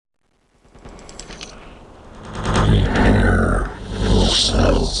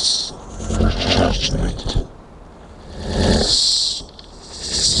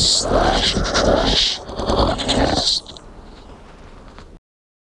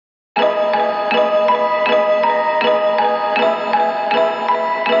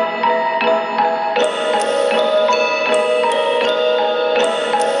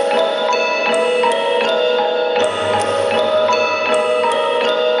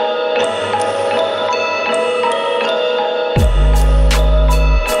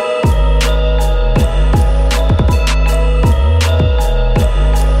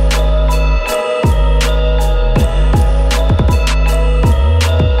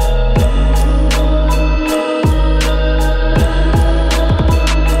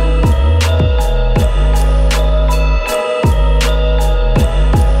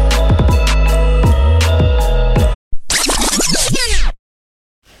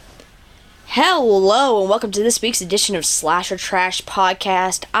Hello, and welcome to this week's edition of Slasher Trash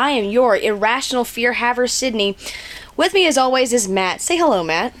Podcast. I am your irrational fear haver, Sydney. With me, as always, is Matt. Say hello,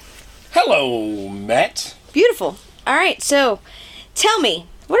 Matt. Hello, Matt. Beautiful. All right, so tell me,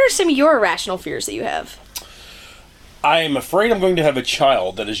 what are some of your irrational fears that you have? I am afraid I'm going to have a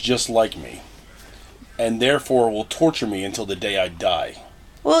child that is just like me, and therefore will torture me until the day I die.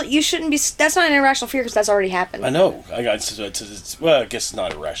 Well, you shouldn't be. That's not an irrational fear because that's already happened. I know. I guess it's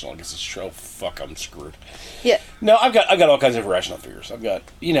not irrational. I guess it's true. Oh, fuck, I'm screwed. Yeah. No, I've got all kinds of irrational fears. I've got,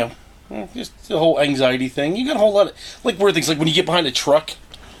 just the whole anxiety thing. You got a whole lot of, weird things, like when you get behind a truck,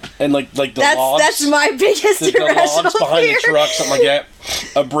 and, the logs. That's my biggest irrational fear. The logs behind the truck, something like that.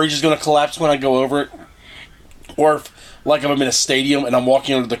 A bridge is going to collapse when I go over it. Or if, I'm in a stadium and I'm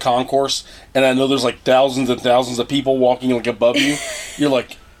walking under the concourse and I know there's thousands and thousands of people walking above you. You're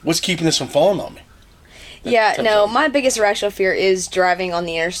like, what's keeping this from falling on me? My biggest irrational fear is driving on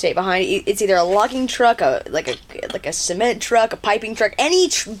the interstate behind it. It's either a logging truck, a cement truck, a piping truck, any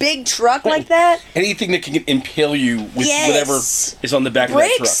big truck like that. Anything that can impale you with whatever is on the back of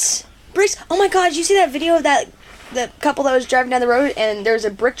that truck. Bricks. Oh my god, did you see that video of the couple that was driving down the road and there's a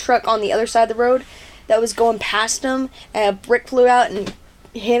brick truck on the other side of the road that was going past them, and a brick flew out and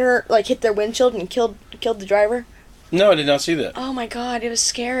hit their windshield and killed the driver? No, I did not see that. Oh my god, it was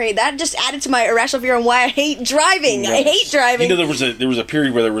scary. That just added to my irrational fear on why I hate driving. Yes. I hate driving. There was a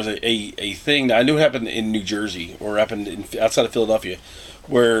period where there was a thing that I knew happened in New Jersey, or happened outside of Philadelphia,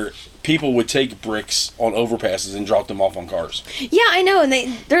 where people would take bricks on overpasses and drop them off on cars. Yeah, I know, and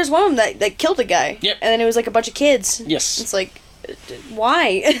there's one of them that killed a guy. Yep. And then it was a bunch of kids. Yes. It's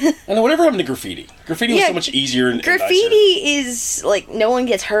why? And whatever happened to graffiti? Graffiti was so much easier and graffiti is, no one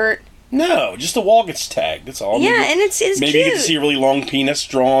gets hurt. No, just the wall gets tagged, that's all. Yeah, and it's maybe cute. You get to see a really long penis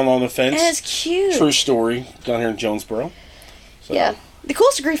drawn on the fence. And it's cute. True story, down here in Jonesboro. So. Yeah. The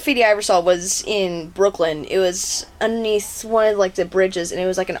coolest graffiti I ever saw was in Brooklyn. It was underneath one of the bridges, and it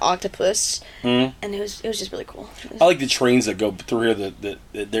was an octopus, and it was just really cool. I like the trains that go through here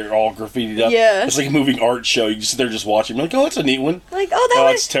that they're all graffitied up. Yeah, it's like a moving art show. You just sit there just watching. You're like, oh, that's a neat one.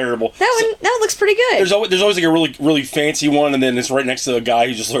 That's terrible. That one looks pretty good. There's always a really really fancy one, and then it's right next to a guy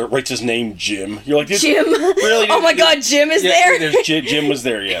who just writes his name Jim. You're like, Jim. Really? Oh my God, Jim is there. Jim was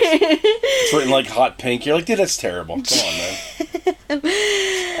there. Yes. It's written hot pink. You're like, dude, that's terrible. Come on, man.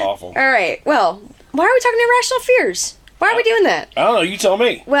 Awful. All right. Well, why are we talking irrational fears? Why are we doing that? I don't know. You tell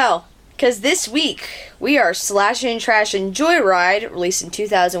me. Well, because this week we are Slashing and Trashing Joyride, released in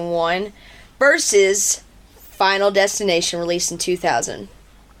 2001, versus Final Destination, released in 2000.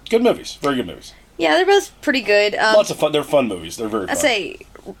 Good movies. Very good movies. Yeah, they're both pretty good. Lots of fun. They're fun movies. They're very fun. I'd say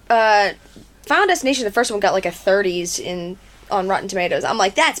Final Destination, the first one, got a 30s on Rotten Tomatoes. I'm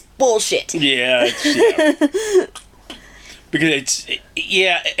like, that's bullshit. Yeah. Because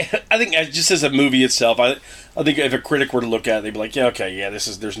I think just as a movie itself, I think if a critic were to look at it, they'd be like, yeah, okay, yeah,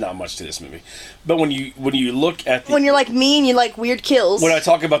 there's not much to this movie. But when you look at when you're like me and you like weird kills, when I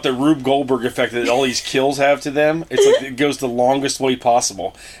talk about the Rube Goldberg effect that all these kills have to them, it's it goes the longest way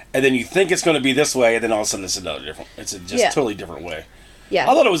possible, and then you think it's going to be this way, and then all of a sudden it's another different. It's totally different way. Yeah,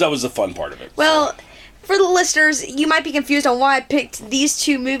 I thought that was the fun part of it. Well. So. For the listeners, you might be confused on why I picked these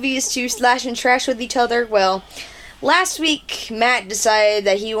two movies to slash and trash with each other. Well, last week, Matt decided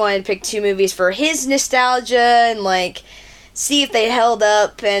that he wanted to pick two movies for his nostalgia and, see if they held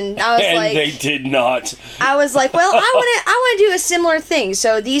up, and I was and they did not. I was like, well, I want to do a similar thing.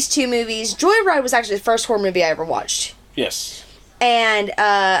 So these two movies, Joyride was actually the first horror movie I ever watched. Yes. And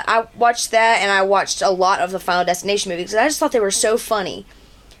I watched that, and I watched a lot of the Final Destination movies, because I just thought they were so funny.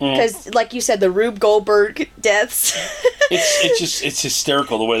 Because, like you said, the Rube Goldberg deaths. it's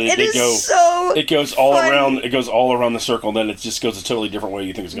hysterical the way they go. So it goes all funny. Around. It goes all around the circle, and then it just goes a totally different way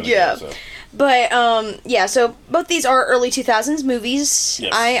you think it's going to go. So. But so both these are early 2000s movies.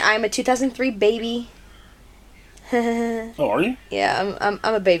 Yes. I'm a 2003 baby. Oh, are you? Yeah, I'm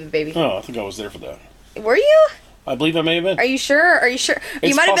a baby. Oh, I think I was there for that. Were you? I believe I may have been. Are you sure?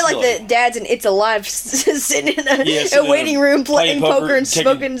 You might have been like the dads in It's Alive, sitting in a waiting room playing poker and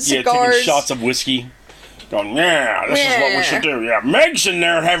smoking cigars. Taking shots of whiskey. Going, this is what we should do. Yeah, Meg's in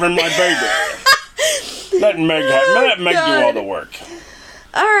there having my baby. Let Meg do all the work.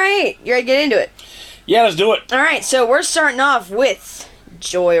 All right, you ready to get into it? Yeah, let's do it. All right, so we're starting off with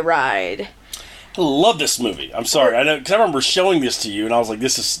Joyride. I love this movie. I'm sorry, I know, because I remember showing this to you, and I was like,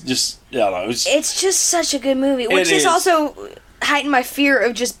 "This is just, I don't know." It's just such a good movie, which is also heightened my fear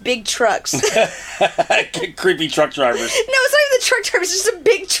of just big trucks. Creepy truck drivers. No, it's not even the truck drivers. It's just a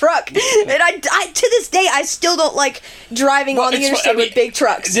big truck. And I to this day, I still don't like driving on the interstate with big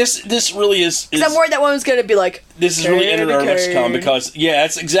trucks. This really is... Because I'm worried that one was going to be like... This is really entered our lexicon because, yeah,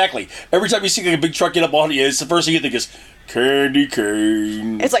 that's exactly. Every time you see like a big truck get up on you, it's the first thing you think is, candy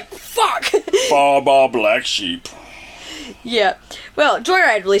cane. It's like, fuck. Baba Black Sheep. Yeah. Well,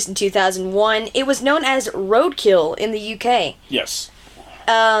 Joyride released in 2001. It was known as Roadkill in the UK. Yes.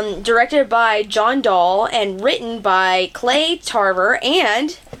 Directed by John Dahl and written by Clay Tarver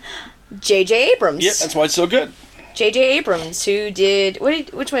and J.J. Abrams. Yeah, that's why it's so good. J.J. Abrams, who did...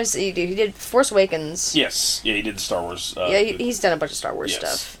 which ones did he do? He did Force Awakens. Yes. Yeah, he did the Star Wars. Yeah, he's done a bunch of Star Wars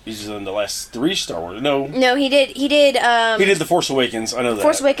stuff. He's done the last 3 Star Wars. No, he did... He did the Force Awakens. I know that.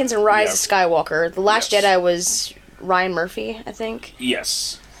 Force Awakens and Rise of Skywalker. The Last Jedi was Ryan Murphy, I think.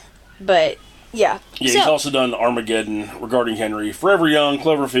 Yes. But... Yeah. Yeah, he's also done Armageddon, Regarding Henry, Forever Young,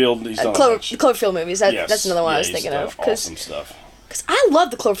 Cloverfield. He's done Cloverfield movies. That's another one I was thinking of. Awesome stuff. Because I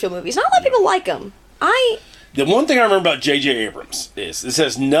love the Cloverfield movies. Not a lot of people like them. The one thing I remember about J.J. Abrams is this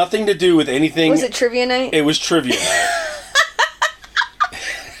has nothing to do with anything. Was it trivia night? It was trivia night.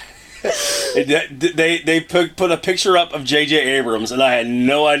 They put a picture up of J.J. Abrams, and I had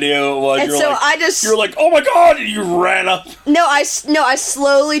no idea who it was. And you were like, oh my god, and you ran up. No, I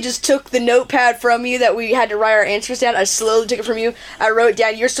slowly just took the notepad from you that we had to write our answers down. I slowly took it from you. I wrote it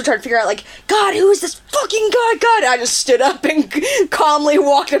down. You're still trying to figure out, like, God, who is this fucking guy? God, I just stood up and calmly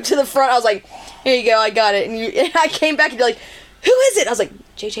walked up to the front. I was like, here you go, I got it. And I came back and you're like, who is it? I was like,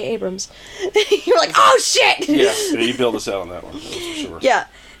 J.J. Abrams. You're like, oh shit! Yeah, you bailed us out on that one, that's for sure. Yeah.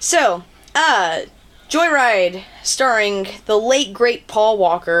 So, Joyride, starring the late, great Paul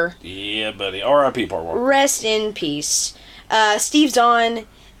Walker. Yeah, buddy. R.I.P. Paul Walker. Rest in peace. Steve Zahn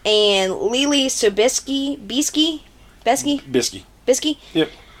and Lily Sobieski. Bisky?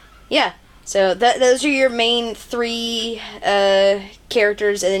 Yep. Yeah. So, those are your main 3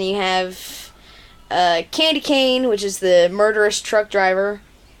 characters, and then you have Candy Cane, which is the murderous truck driver.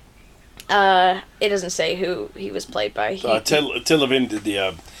 It doesn't say who he was played by. Ted Levine did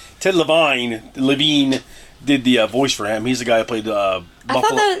the... Ted Levine did the voice for him. He's the guy who played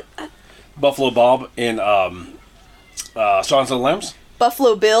Buffalo Bob in Silence of the Lambs.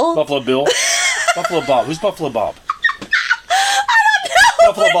 Buffalo Bill? Buffalo Bob. Who's Buffalo Bob? I don't know!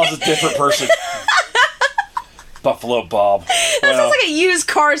 Buffalo Bob's a different person. Buffalo Bob. That sounds like a used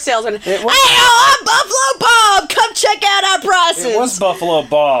car salesman. Hey, I'm Buffalo Bob! Come check out our prices! It was Buffalo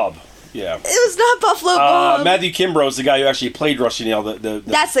Bob. Yeah. It was not Buffalo Bob. Matthew Kimbrough is the guy who actually played Rusty Nail.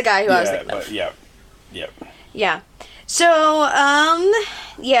 That's the guy who I was thinking of. Yeah. So,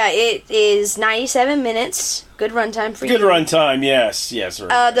 it is 97 minutes. Good runtime for you. Good runtime, yes.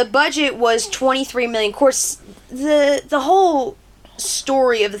 Right. The budget was $23 million. Of course, the whole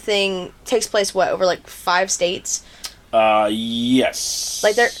story of the thing takes place, over like 5 states? Yes.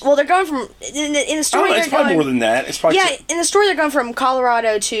 Like they're going from in the story. It's probably more than that. It's probably in the story they're going from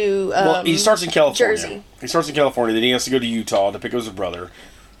Colorado to he starts in California. Jersey. He starts in California. Then he has to go to Utah to pick up his brother,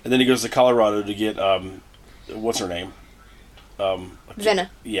 and then he goes to Colorado to get what's her name? Venna.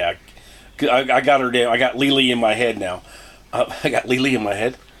 Yeah, I got her down. I got Lily in my head now. I got Lily in my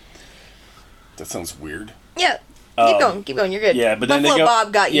head. That sounds weird. Yeah. Keep going. You're good. Yeah, but then Buffalo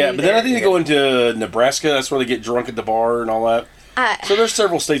Bob got you. Yeah, but then I think they go into Nebraska. That's where they get drunk at the bar and all that. So there's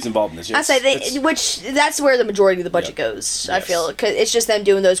several states involved in this. I say that's where the majority of the budget goes. Yes. I feel 'cause it's just them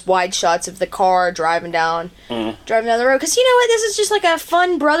doing those wide shots of the car driving down the road. Because you know what, this is just like a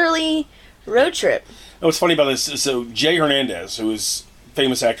fun brotherly road trip. What's funny about this? So Jay Hernandez, who is a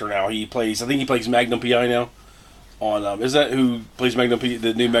famous actor now, I think he plays Magnum PI now. On is that who plays Magnum PI?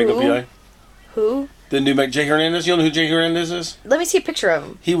 The new Magnum PI. Who? The new Jay Hernandez? You know who Jay Hernandez is? Let me see a picture of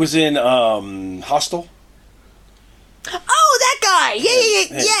him. He was in Hostel. Oh, that guy! Yeah.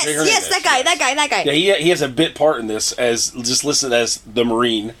 Yes, that guy. Yeah, he has a bit part in this as just listed as the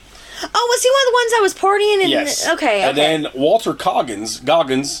Marine. Oh, was he one of the ones that was partying? Yes. Okay. And then Walter Goggins.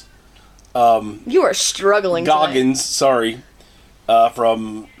 You are struggling. Goggins, sorry,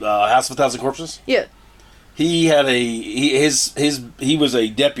 from House of a Thousand Corpses. Yeah. He had he was a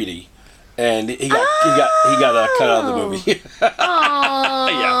deputy. And he got cut out of the movie.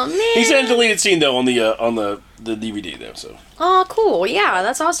 Oh man! He's in a deleted scene though on the DVD though. So. Oh, cool! Yeah,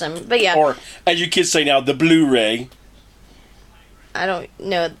 that's awesome. But yeah. Or as you kids say now, the Blu-ray. I don't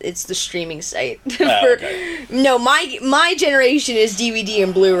know. It's the streaming site. Okay. No, my generation is DVD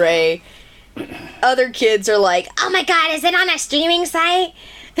and Blu-ray. Other kids are like, oh my god, is it on a streaming site?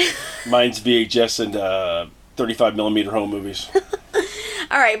 Mine's VHS and 35mm home movies.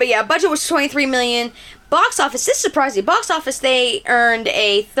 All right, but yeah, budget was $23 million. box office, this surprised me. Box office, they earned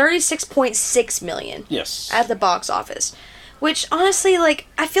a $36.6 million. Yes. At the box office. Which, honestly, like,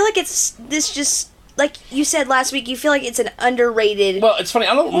 I feel like it's this just... Like you said last week, you feel like it's an underrated... Well, it's funny.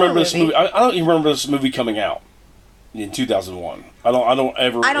 I don't remember this movie. I don't even remember this movie coming out in 2001. I don't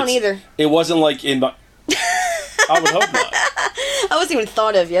ever... I don't either. It wasn't like in my... I would hope not. I wasn't even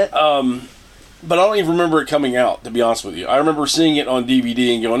thought of yet. But I don't even remember it coming out, to be honest with you. I remember seeing it on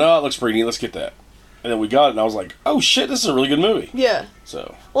DVD and going, oh, it looks pretty neat, let's get that. And then we got it, and I was like, oh shit, this is a really good movie. Yeah.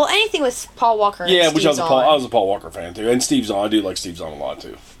 So. Well, anything with Paul Walker and Steve Zahn. I was a Paul Walker fan, too. And Steve Zahn, I do like Steve Zahn a lot,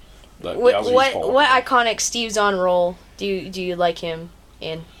 too. But, what yeah, what iconic Steve Zahn role do you like him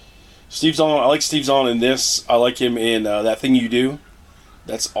in? Steve Zahn, I like Steve Zahn in this. I like him in That Thing You Do.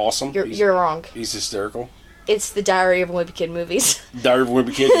 That's awesome. You're wrong. He's hysterical. It's the Diary of a Wimpy Kid movies. Diary of a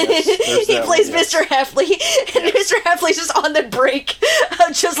Wimpy Kid, yes. He plays Mr. Heffley, and Mr. Heffley's just on the brink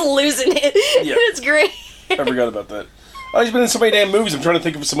of just losing it. Yeah. It's great. I forgot about that. Oh, he's been in so many damn movies. I'm trying to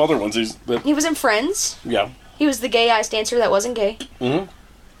think of some other ones. He was in Friends. Yeah. He was the gay ice dancer that wasn't gay. Mm-hmm.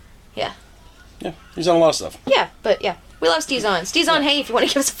 Yeah. Yeah, he's on a lot of stuff. Yeah, but yeah. We love Steve Zahn. Steve Zahn, hey, if you want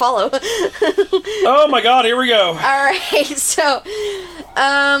to give us a follow. Oh my god, here we go. Alright, so,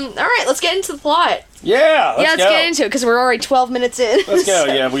 alright, let's get into the plot. Yeah, let's go. Get into it, because we're already 12 minutes in. Let's go,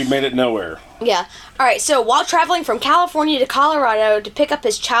 yeah, we made it nowhere. Yeah. Alright, so while traveling from California to Colorado to pick up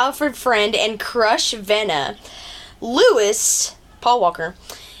his childhood friend and crush, Venna, Lewis, Paul Walker,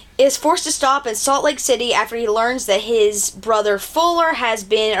 is forced to stop in Salt Lake City after he learns that his brother Fuller has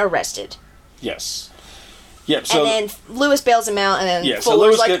been arrested. Yes. Yep, so, and then Lewis bails him out, and then Fuller's so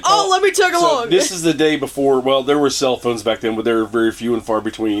Lewis like, let me tag along. This is the day before, well, there were cell phones back then, but they were very few and far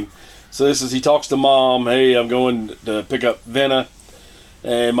between. So he talks to Mom, hey, I'm going to pick up Venna,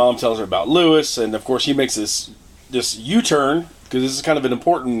 and Mom tells her about Lewis, and of course he makes this U-turn, because this is kind of an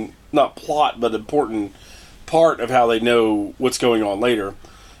important, not plot, but important part of how they know what's going on later.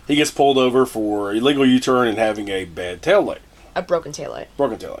 He gets pulled over for illegal U-turn and having a bad taillight. A broken taillight.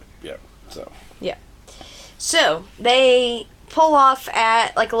 Broken taillight, yeah. So, they pull off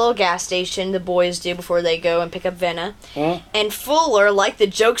at, like, a little gas station, the boys do, before they go and pick up Venna. Mm-hmm. And Fuller, like the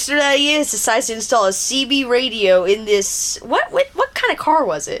jokester that he is, decides to install a CB radio in this... What kind of car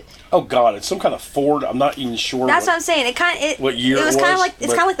was it? Oh, God, it's some kind of Ford. I'm not even sure. That's what I'm saying. What year it was? Kind of like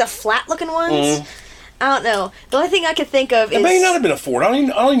the flat-looking ones. Mm-hmm. I don't know. The only thing I could think of is... It may not have been a Ford. I don't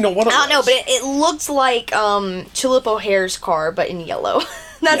even know what it was. I don't know, but it looked like Tulip O'Hare's car, but in yellow.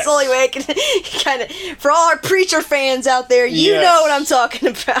 That's the only way I can kind of... For all our Preacher fans out there, you know what I'm talking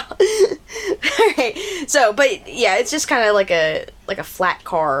about. Alright, so, but yeah, it's just kind of like a flat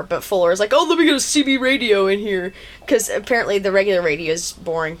car, but Fuller's like, oh, let me get a CB radio in here, because apparently the regular radio is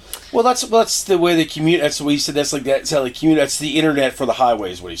boring. Well, that's the way they commute. That's what he said. That's how they commute. That's the internet for the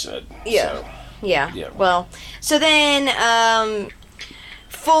highway is what he said. Yeah. So. Yeah. Well, so then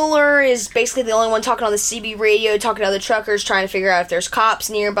Fuller is basically the only one talking on the CB radio, talking to other truckers, trying to figure out if there's cops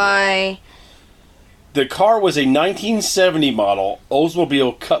nearby. The car was a 1970 model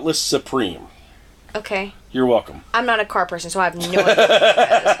Oldsmobile Cutlass Supreme. Okay. You're welcome. I'm not a car person, so I have no idea what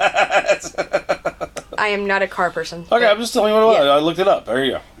that is. I am not a car person. Okay, I'm just telling you what it was. I looked it up. There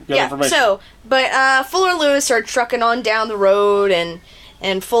you go. You got information. So, but Fuller and Lewis are trucking on down the road,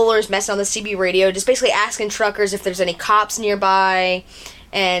 and Fuller's messing on the CB radio, just basically asking truckers if there's any cops nearby,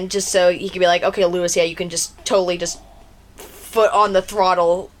 and just so he can be like, okay, Lewis, yeah, you can just totally just foot on the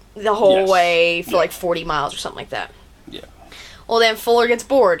throttle the whole way for like 40 miles or something like that. Yeah. Well, then Fuller gets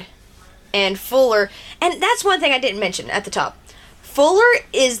bored, and that's one thing I didn't mention at the top. Fuller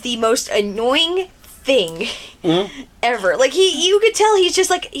is the most annoying thing ever. Like, you could tell he's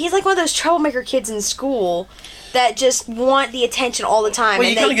like one of those troublemaker kids in school that just want the attention all the time. Well,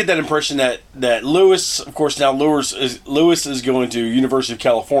 you kind of get that impression that Lewis, of course, now Lewis is going to University of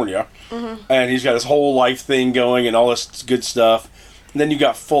California, and he's got his whole life thing going and all this good stuff. And then you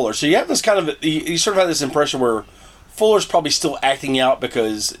got Fuller. So you have this kind of, you sort of have this impression where Fuller's probably still acting out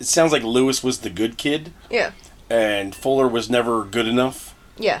because it sounds like Lewis was the good kid. Yeah. And Fuller was never good enough.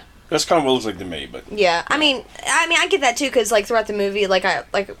 Yeah. That's kind of what it looks like to me, but... Yeah, I mean, I get that too, because, like, throughout the movie, like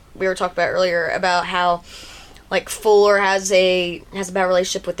we were talking about earlier, about how, like, Fuller has a bad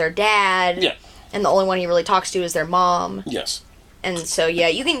relationship with their dad. Yeah. And the only one he really talks to is their mom. Yes. And so, yeah,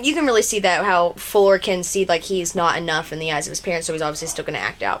 you can really see that, how Fuller can see, like, he's not enough in the eyes of his parents, so he's obviously still going to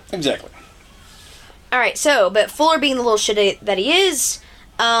act out. Exactly. Alright, so, but Fuller, being the little shit that he is,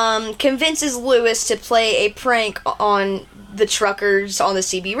 convinces Lewis to play a prank on the truckers on the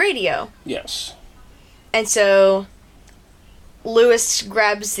CB radio. Yes. And so Lewis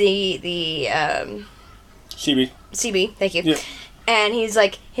grabs the CB, thank you. Yeah. And he's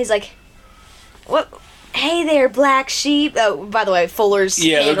like, what "Hey there, black sheep." Oh, by the way, Fuller's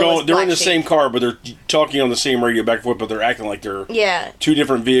they're going. They're in the sheep. same car, but they're talking on the same radio back and forth. But they're acting like they're two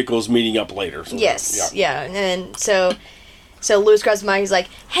different vehicles meeting up later. So and so Lewis grabs the mic. He's like,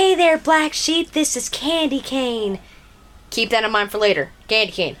 "Hey there, black sheep. This is Candy Cane. Keep that in mind for later.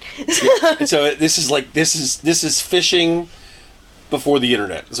 Candy Cane." So this is fishing before the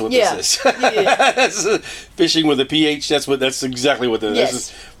internet. Is what this is. This is fishing with a PH. That's exactly what this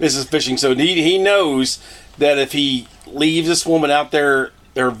is. This is fishing. So he knows that if he leaves this woman out there,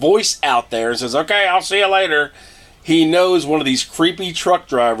 their voice out there, and says, "Okay, I'll see you later," he knows one of these creepy truck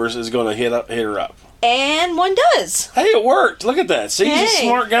drivers is going to hit her up. And one does. Hey, it worked. Look at that. See, he's a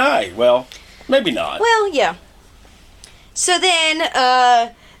smart guy. Well, maybe not. Well, yeah. So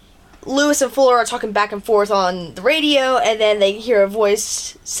then, Lewis and Fuller are talking back and forth on the radio, and then they hear a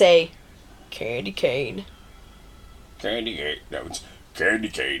voice say, "Candy Cane." Candy Cane. That was Candy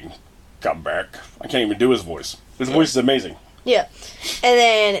Cane. Come back. I can't even do his voice. His voice is amazing. Yeah. And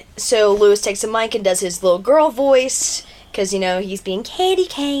then, so Lewis takes a mic and does his little girl voice, because, he's being Candy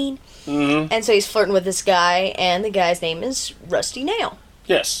Cane. Mm-hmm. And so he's flirting with this guy, and the guy's name is Rusty Nail.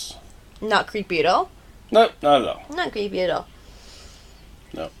 Yes. Not creepy at all. No, not at all. Not creepy at all.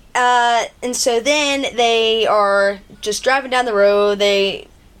 No. And so then they are just driving down the road.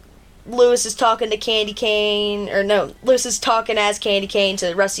 Lewis is talking to Candy Cane, Lewis is talking as Candy Cane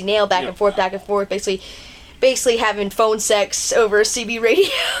to Rusty Nail, back and forth, basically having phone sex over CB radio.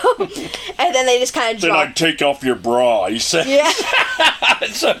 And then they just kind of drop. Then I take off your bra, you said. Yeah.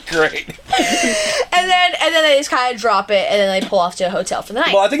 It's so great. And then they just kind of drop it, and then they pull off to a hotel for the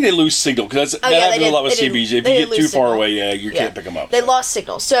night. Well, I think they lose signal, because that happens a lot with CBs. If you get too far away, you can't pick them up. They lost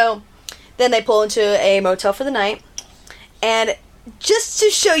signal. So then they pull into a motel for the night. And just to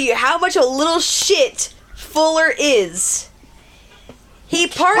show you how much a little shit Fuller is, he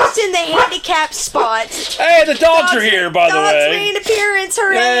parks in the handicapped spot. Hey, the dogs are here, by the way. Dogs made an appearance,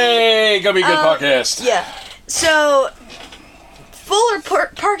 hooray! Hey, gonna be a good podcast. Yeah. So Fuller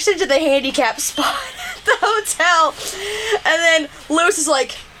parks into the handicapped spot at the hotel, and then Lewis is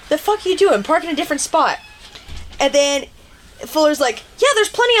like, "The fuck are you doing? Park in a different spot." And then Fuller's like, "Yeah, there's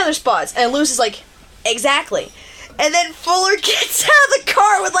plenty of other spots." And Lewis is like, "Exactly." And then Fuller gets out of the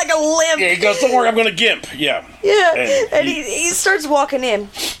car with like a limp. Yeah, he goes, "Don't worry, I'm gonna gimp." Yeah. Yeah. And he starts walking in.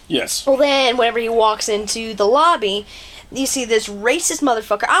 Yes. Well, then, whenever he walks into the lobby, you see this racist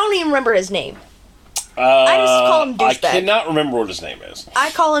motherfucker. I don't even remember his name. I just call him douchebag. I cannot remember what his name is.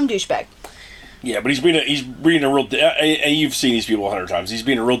 I call him douchebag. Yeah, but he's being a real and you've seen these people 100 times. He's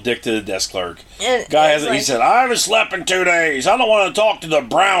being a real dick to the desk clerk. And he said, "I haven't slept in 2 days. I don't want to talk to the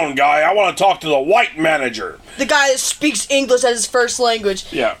brown guy. I want to talk to the white manager." The guy that speaks English as his first language.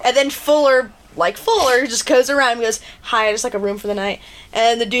 Yeah. And then Fuller just goes around and goes, "Hi, I just like a room for the night."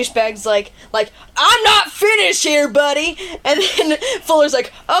 And the douchebag's like, "I'm not finished here, buddy." And then Fuller's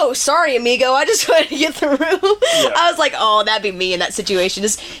like, "Oh, sorry, amigo. I just wanted to get the room." Yeah. I was like, "Oh, that'd be me in that situation.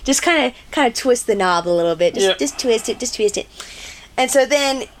 Just kind of twist the knob a little bit. Just twist it. And so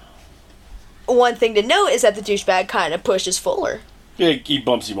then, one thing to note is that the douchebag kind of pushes Fuller. Yeah, he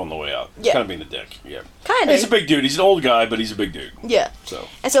bumps him on the way out. He's kind of being a dick. Yeah. Kind of. He's a big dude. He's an old guy, but he's a big dude. Yeah. So.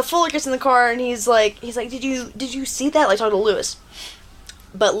 And so Fuller gets in the car and he's like, "Did you see that?" Like, talking to Lewis.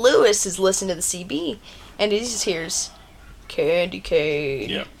 But Lewis is listening to the CB, and he just hears Candy Cane.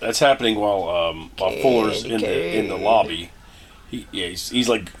 Yeah, that's happening while Fuller's in the lobby. He's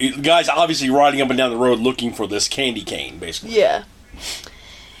like, the guy's obviously riding up and down the road looking for this candy cane, basically. Yeah.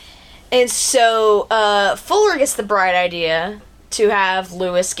 And so Fuller gets the bright idea to have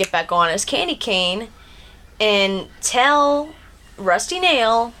Lewis get back on his candy cane and tell Rusty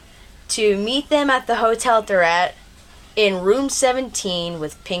Nail to meet them at the hotel they're at in room 17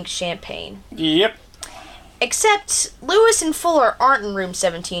 with pink champagne. Yep. Except Lewis and Fuller aren't in room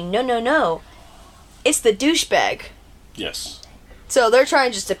 17. No. It's the douchebag. Yes. So they're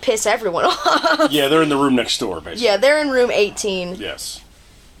trying just to piss everyone off. Yeah, they're in the room next door, basically. Yeah, they're in room 18. Yes.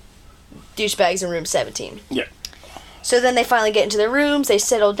 Douchebag's in room 17. Yeah. So then they finally get into their rooms, they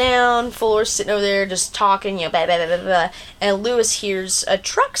settle down, Fuller's sitting over there just talking, blah, blah, blah, blah, blah, and Lewis hears a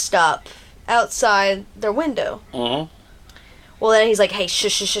truck stop outside their window. Mm-hmm. Well, then he's like, "Hey,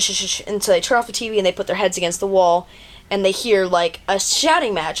 shush," and so they turn off the TV and they put their heads against the wall, and they hear, like, a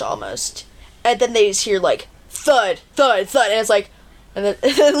shouting match almost. And then they just hear, like, thud, thud, thud, and it's like, and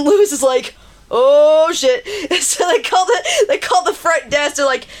then Lewis is like, "Oh shit!" So they call the front desk. They're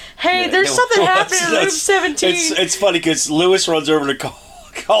like, "Hey, there's something happening in room 17." It's funny because Lewis runs over to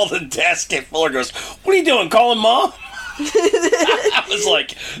call the desk, and Fuller goes, "What are you doing? Calling Mom?" I was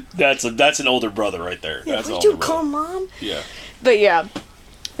like, "That's an older brother right there." Yeah, That's what are you doing? Calling Mom? Yeah. But yeah.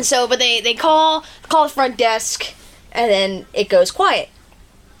 So, but they call the front desk, and then it goes quiet.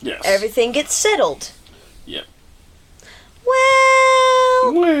 Yes. Everything gets settled. Yep.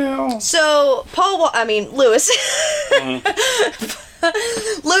 Well. So Lewis.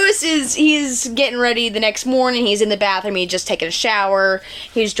 Lewis he's getting ready the next morning. He's in the bathroom. He's just taking a shower.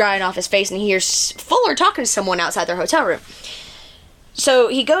 He's drying off his face, and he hears Fuller talking to someone outside their hotel room. So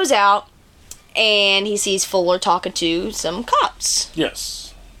he goes out, and he sees Fuller talking to some cops.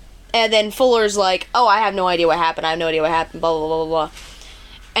 Yes. And then Fuller's like, "Oh, I have no idea what happened. I have no idea what happened. Blah blah blah blah blah."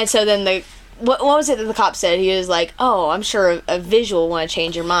 And so then what was it that the cop said? He was like, "Oh, I'm sure a visual will want to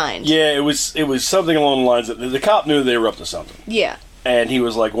change your mind." Yeah, it was something along the lines that the cop knew they were up to something. Yeah. And he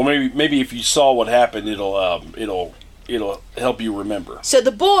was like, "Well, maybe if you saw what happened, it'll help you remember." So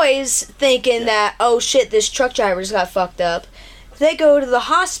the boys thinking that, oh shit, this truck driver just got fucked up. They go to the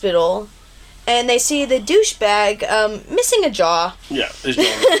hospital, and they see the douchebag missing a jaw. Yeah, his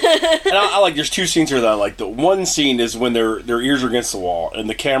jaw. And I like. There's two scenes here that I like. The one scene is when their ears are against the wall, and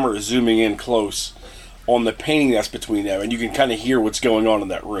the camera is zooming in close on the painting that's between them, and you can kind of hear what's going on in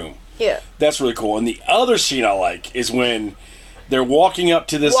that room. Yeah, that's really cool. And the other scene I like is when they're walking up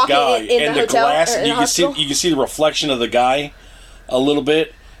to this guy, in and the glass, and you can see the reflection of the guy a little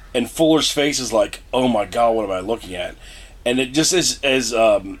bit, and Fuller's face is like, "Oh my god, what am I looking at?" And it just as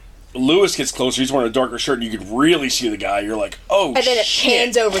Lewis gets closer, he's wearing a darker shirt, and you could really see the guy. You're like, "Oh, and then it shit."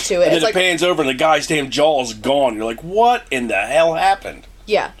 pans over to it. And then it pans over, and the guy's damn jaw is gone. You're like, "What in the hell happened?"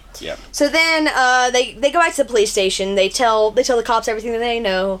 Yeah. Yeah. So then they go back to the police station. They tell the cops everything that they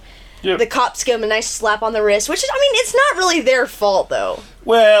know. Yep. The cops give him a nice slap on the wrist, which is, it's not really their fault though.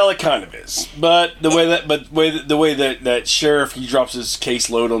 Well, it kind of is, but the way that sheriff, he drops his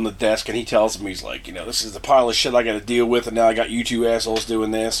caseload on the desk and he tells him, he's like, this is the pile of shit I got to deal with, and now I got you two assholes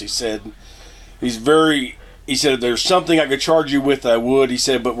doing this. He said if there's something I could charge you with, I would. He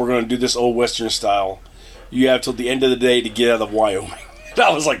said, but we're going to do this old Western style. You have till the end of the day to get out of Wyoming. And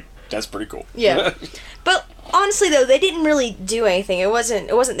I was like, that's pretty cool. Yeah, but. Honestly, though, they didn't really do anything. It wasn't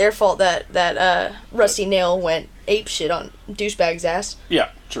their fault that Rusty Nail went apeshit on douchebag's ass.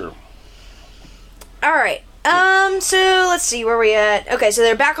 Yeah, true. All right. So let's see where we at. Okay, so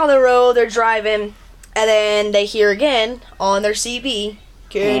they're back on the road. They're driving, and then they hear again on their CB,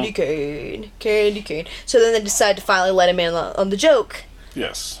 candy cane, candy cane. So then they decide to finally let him in on the joke.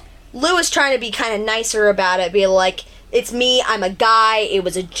 Yes. Lewis trying to be kind of nicer about it, being like, "It's me, I'm a guy, it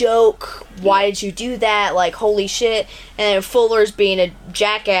was a joke, why did you do that, like, holy shit," and then Fuller's being a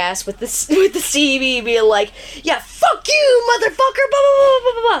jackass with the CB, being like, "Yeah, fuck you, motherfucker, blah, blah, blah,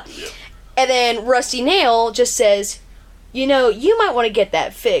 blah, blah, blah." Yep. And then Rusty Nail just says, "You might want to get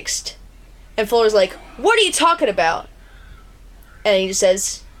that fixed," and Fuller's like, "What are you talking about?" And he just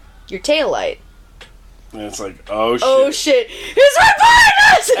says, "Your taillight." And it's like, oh shit. Oh shit. He's right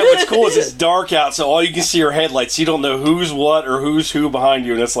behind us! And what's cool is it's dark out, so all you can see are headlights. You don't know who's what or who's who behind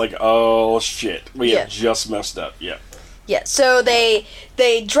you, and it's like, oh shit. We have just messed up. Yeah. Yeah, so they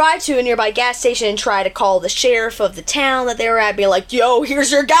drive to a nearby gas station and try to call the sheriff of the town that they were at, be like, "Yo, here's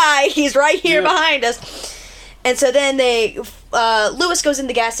your guy. He's right here behind us." And so then Lewis goes in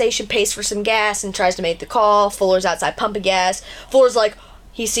the gas station, pays for some gas, and tries to make the call. Fuller's outside pumping gas. Fuller's like,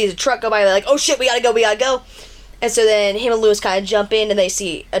 he sees a truck go by, they're like, "Oh shit, we gotta go. And so then him and Lewis kind of jump in, and they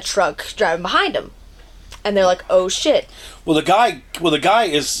see a truck driving behind them. And they're like, "Oh shit." The guy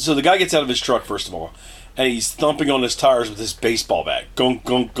gets out of his truck, first of all, and he's thumping on his tires with his baseball bat. Gunk,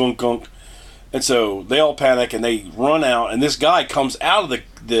 gunk, gunk, gunk. And so they all panic, and they run out, and this guy comes out of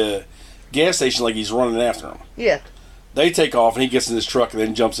the gas station like he's running after him. Yeah. They take off, and he gets in his truck and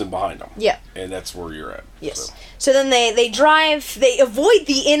then jumps in behind them. Yeah. And that's where you're at. Yes. So then they drive, they avoid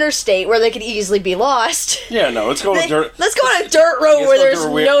the interstate where they could easily be lost. Yeah, no, let's go on a dirt road where there's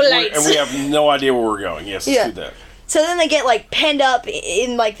no lights. And we have no idea where we're going. Yes, let's do that. So then they get, penned up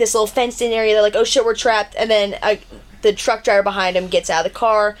in, this little fenced-in area. They're like, "Oh shit, we're trapped." And then the truck driver behind him gets out of the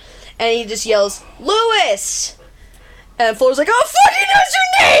car, and he just yells, "Lewis!" And Fuller's like, "Oh, fuck, he knows your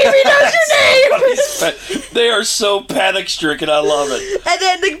name! He knows your name!" They are so panic-stricken. I love it. And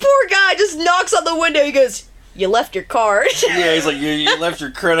then the poor guy just knocks on the window. He goes, "You left your card." Yeah, he's like, you left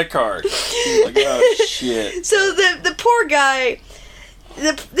your credit card. He's like, oh, shit. So the poor guy,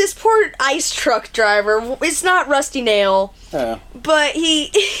 this poor ice truck driver, it's not Rusty Nail. Yeah. But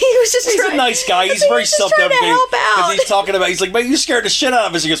he was just He's a nice guy. He's very self-deprecating. Because he's talking about, he's like, "Man, you scared the shit out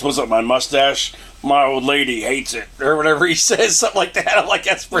of us." He goes, "What's up, my mustache? my old lady hates it, or whatever he says, something like that. I'm like,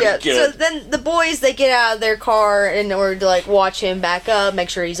 that's pretty good. So then the boys, they get out of their car in order to, like, watch him back up, make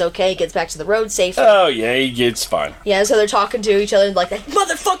sure he's okay, gets back to the road safely. Oh, yeah, he gets fine. Yeah, so they're talking to each other, like, that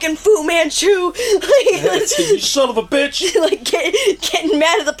motherfucking Fu Manchu! Like, you son of a bitch! Like, getting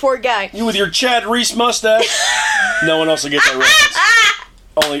mad at the poor guy. You with your Chad Reese mustache? No one else will get that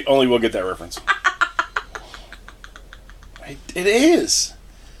reference. Only we'll get that reference. It is.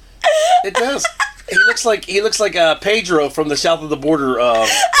 It does. He looks like Pedro from the South of the Border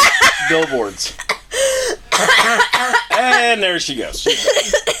billboards. And there she goes.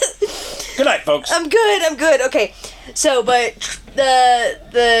 Good night, folks. I'm good. Okay, so but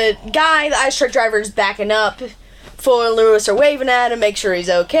the guy, the ice truck driver, is backing up. Fuller and Lewis are waving at him, make sure he's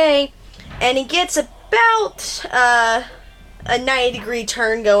okay, and he gets about a 90-degree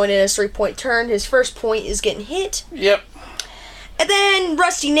turn going in a 3-point turn. His first point is getting hit. Yep. And then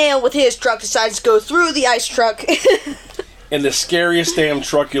Rusty Nail with his truck decides to go through the ice truck. And the scariest damn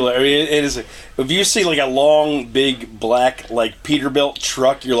truck you'll ever... I mean, it is... If you see, like, a long, big, black, like, Peterbilt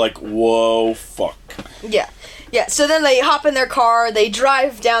truck, you're like, whoa, fuck. Yeah. Yeah, so then they hop in their car, they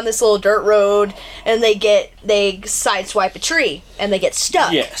drive down this little dirt road, and they sideswipe a tree, and they get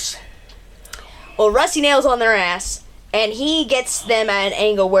stuck. Yes. Well, Rusty Nail's on their ass, and he gets them at an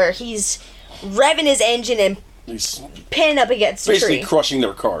angle where he's revving his engine and He's pinning up against the tree. basically crushing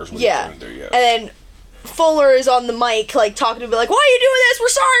their cars. Yeah. There, yeah. And then Fuller is on the mic, like, talking to me, like, why are you doing this?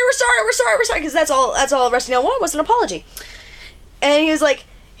 We're sorry, because that's all Rusty Nail wanted was an apology. And he was like,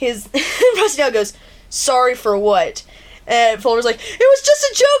 Rusty Nail goes, sorry for what? And Fuller's like, it was just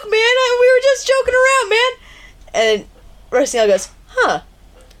a joke, man. We were just joking around, man. And Rusty Nail goes, huh.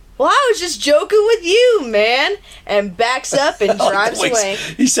 Well, I was just joking with you, man. And backs up and drives away.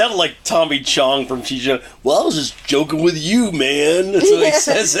 He sounded like Tommy Chong from Chicha. Well, I was just joking with you, man. That's what he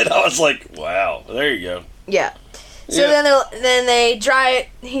says it. I was like, wow. There you go. Yeah. So then they drive.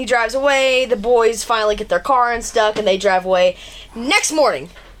 He drives away. The boys finally get their car unstuck, and they drive away. Next morning,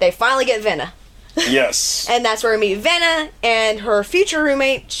 they finally get Venna. Yes. And that's where we meet Venna and her future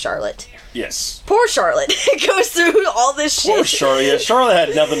roommate, Charlotte. Yes. Poor Charlotte goes through all this shit. Poor Charlotte. Yeah, Charlotte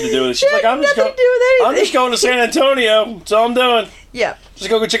had nothing to do with it. She's like, I'm just going to San Antonio. That's all I'm doing. Yeah. Just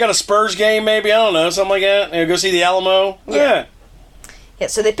go check out a Spurs game, maybe. I don't know, something like that. Go see the Alamo. Yeah. Yeah.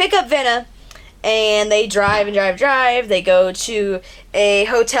 So they pick up Venna, and they drive and drive. They go to a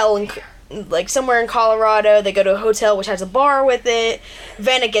hotel like somewhere in Colorado. They go to a hotel which has a bar with it.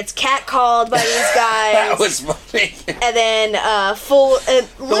 Venna gets catcalled by these guys. That was funny. And then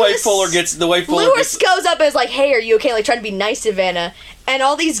Lewis goes up and is like, hey, are you okay? Like, trying to be nice to Venna. And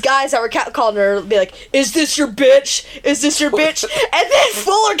all these guys that were catcalling her be like, is this your bitch? Is this your bitch? And then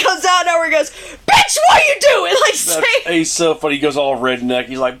Fuller comes out and goes, bitch, what are you doing? Like, he's so funny. He goes all redneck.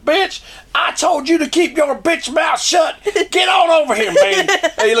 He's like, bitch, I told you to keep your bitch mouth shut. Get on over here, man.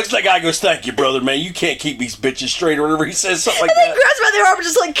 And he looks at that guy and goes, thank you, brother, man. You can't keep these bitches straight or whatever. He says something like that. And then grabs her by the arm and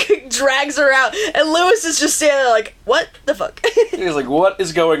just, like, drags her out. And Lewis is just standing there like, what the fuck? He's like, what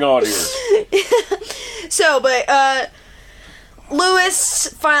is going on here? So, but,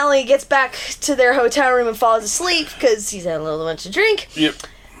 Lewis finally gets back to their hotel room and falls asleep because he's had a little bunch to drink. Yep.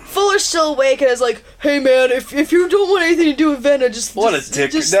 Fuller's still awake and is like, hey man, if you don't want anything to do with Venna, What a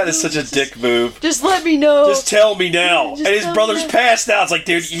dick. That is such a dick move. Just let me know. Just tell me now. And his brother's passed out. It's like,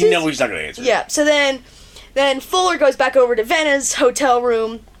 dude, you know he's not going to answer. Yeah, so then Fuller goes back over to Venna's hotel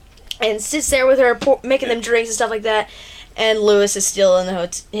room and sits there with her, making them drinks and stuff like that. And Lewis is still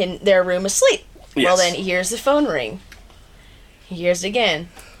in their room asleep. Yes. Well, then he hears the phone ring. He hears it again.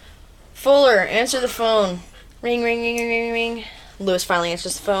 Fuller, answer the phone. Ring, ring, ring, ring, ring, ring. Lewis finally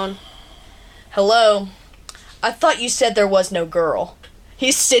answers the phone. Hello. I thought you said there was no girl.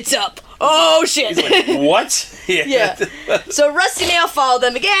 He sits up. Oh, shit. He's like, what? Yeah. So Rusty Nail followed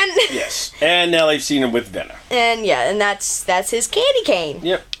them again. Yes. And now they've seen him with Venna. And yeah, and that's his candy cane.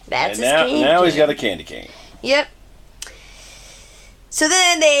 Yep. That's and his candy cane. Now he's got a candy cane. Yep. So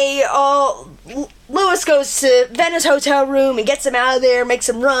then Lewis goes to Venna's hotel room and gets him out of there, makes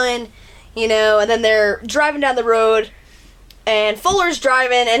him run, and then they're driving down the road, and Fuller's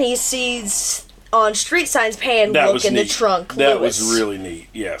driving, and he sees on street signs paying look in the trunk, That Lewis. was really neat,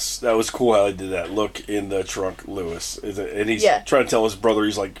 yes. That was cool how they did that, look in the trunk, Lewis. And he's trying to tell his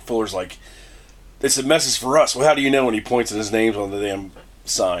brother, Fuller's like, it's a message for us. Well, how do you know when he points at his names on the damn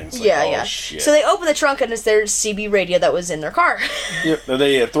signs? Like, yeah. Shit. So they open the trunk, and it's their CB radio that was in their car. Yep, and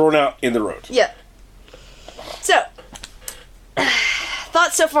they thrown out in the road. Yep. So,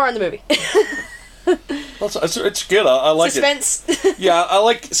 thoughts so far on the movie? It's good. I like it. Suspense. Yeah,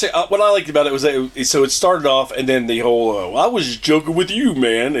 what I liked about it was that it started off, and then the whole, I was just joking with you,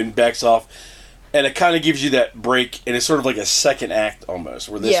 man, and backs off. And it kind of gives you that break, and it's sort of like a second act almost,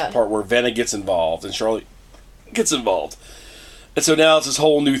 where this part where Vanna gets involved and Charlotte gets involved. And so now it's this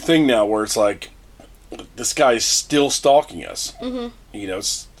whole new thing now where it's like, this guy's still stalking us. Mm-hmm. You know,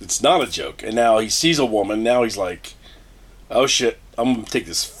 it's not a joke. And now he sees a woman, now he's like, oh shit, I'm going to take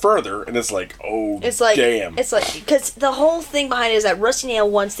this further. And it's like, oh, damn. It's like, because the whole thing behind it is that Rusty Nail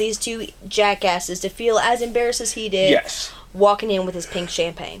wants these two jackasses to feel as embarrassed as he did. Yes. Walking in with his pink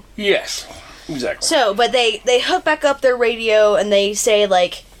champagne. Yes. Exactly. So, but they hook back up their radio and they say,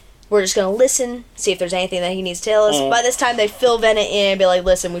 like, we're just going to listen, see if there's anything that he needs to tell us. By this time, they fill Venna in and be like,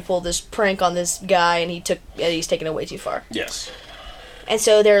 listen, we pulled this prank on this guy and he's taking it way too far. Yes. And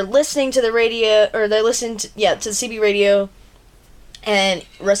so they're listening to the radio, or they're listening to the CB radio, and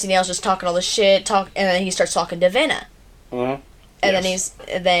Rusty Nail's just talking all this shit, and then he starts talking to Venna. Mm-hmm.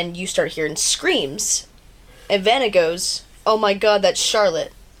 And then you start hearing screams. And Venna goes, oh my god, that's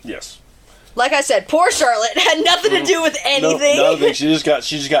Charlotte. Yes. Like I said, poor Charlotte had nothing to do with anything. No, nothing. She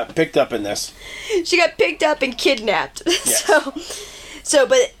just got picked up in this. She got picked up and kidnapped. Yes.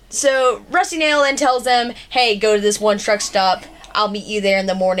 So Rusty Nail then tells them, "Hey, go to this one truck stop. I'll meet you there in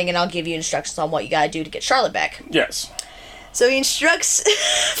the morning, and I'll give you instructions on what you gotta do to get Charlotte back." Yes. So he instructs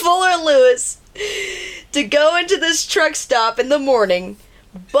Fuller and Lewis to go into this truck stop in the morning,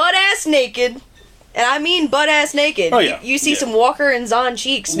 butt-ass naked. And I mean butt-ass naked. Oh, yeah. You see some Walker and Zahn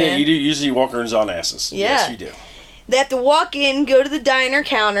cheeks, man. Yeah, you do usually Walker and Zahn asses. Yeah. Yes, you do. They have to walk in, go to the diner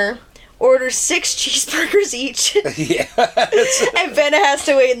counter, order 6 cheeseburgers each. Yeah. And Venna has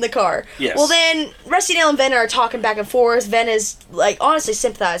to wait in the car. Yes. Well, then, Rusty Nail and Venna are talking back and forth. Venna's, like, honestly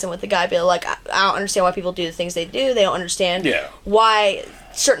sympathizing with the guy, being like, I don't understand why people do the things they do. They don't understand why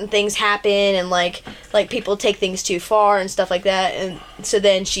certain things happen, and like people take things too far and stuff like that. And so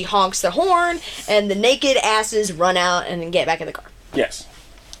then she honks the horn, and the naked asses run out and get back in the car. Yes.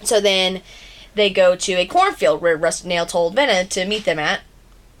 So then they go to a cornfield where Rusty Nail told Venna to meet them at,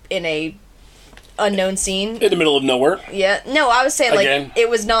 in a unknown scene in the middle of nowhere. Yeah, no, I was saying, like, again, it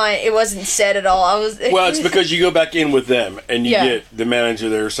wasn't said at all. Well, it's because you go back in with them and you get the manager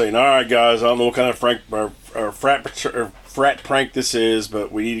there saying, "All right, guys, I don't know what kind of frat prank this is,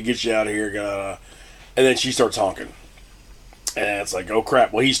 but we need to get you out of here." And then she starts honking, and it's like, "Oh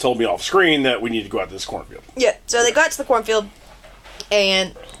crap!" Well, he's told me off screen that we need to go out to this cornfield. Yeah, so they got to the cornfield,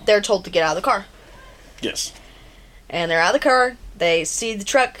 and they're told to get out of the car. Yes. And they're out of the car. They see the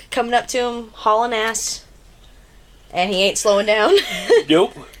truck coming up to him, hauling ass, and he ain't slowing down.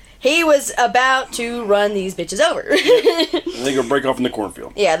 Nope. He was about to run these bitches over. And they go break off in the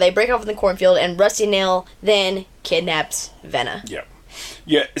cornfield. Yeah, they break off in the cornfield, and Rusty Nail then kidnaps Venna. Yeah.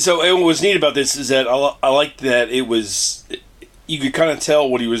 Yeah, so what was neat about this is that I liked that it was, you could kind of tell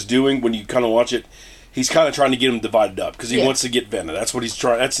what he was doing when you kind of watch it. He's kind of trying to get them divided up, because he wants to get Venna. That's what he's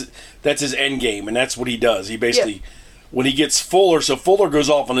trying, that's his end game, and that's what he does. He basically, when he gets Fuller, so Fuller goes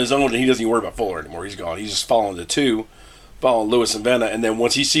off on his own, and he doesn't even worry about Fuller anymore. He's gone. He's just following the two, following Lewis and Venna, and then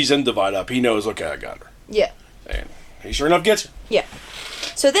once he sees them divide up, he knows, okay, I got her. Yeah. And he sure enough gets her. Yeah.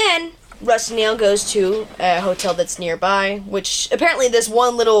 So then, Rusty Nail goes to a hotel that's nearby, which apparently this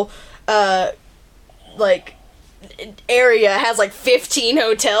one little, area has, 15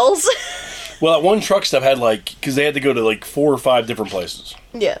 hotels. Well, that one truck stop had, because they had to go to, 4 or 5 different places.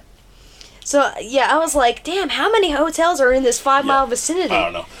 Yeah. So, yeah, I was like, damn, how many hotels are in this 5-mile vicinity? I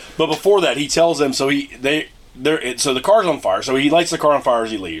don't know. But before that, he tells them, so the car's on fire, so he lights the car on fire as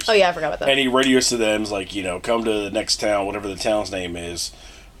he leaves. Oh, yeah, I forgot about that. And he radios to them, come to the next town, whatever the town's name is,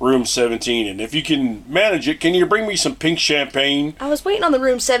 room 17, and if you can manage it, can you bring me some pink champagne? I was waiting on the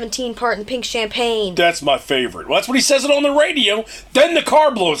room 17 part in the pink champagne. That's my favorite. Well, that's what he says it on the radio. Then the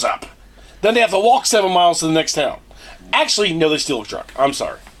car blows up. Then they have to walk 7 miles to the next town. Actually, no, they steal a truck. I'm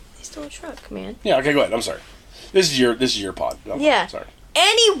sorry. They stole a truck, man. Yeah, okay, go ahead. I'm sorry. This is your pod. Yeah. Sorry.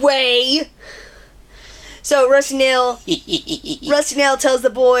 Anyway, so Rusty Nail tells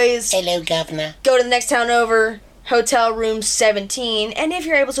the boys, "Hello, Governor. Go to the next town over, hotel room 17, and if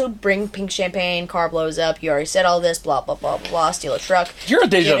you're able to bring pink champagne, car blows up, you already said all this, blah, blah, blah, blah, steal a truck." You're a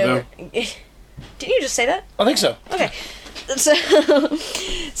deja vu. Didn't you just say that? I think so. Okay.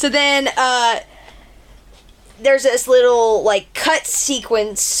 So then, there's this little, cut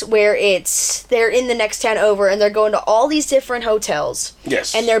sequence where they're in the next town over, and they're going to all these different hotels.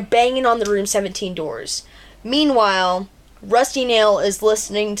 Yes. And they're banging on the room 17 doors. Meanwhile, Rusty Nail is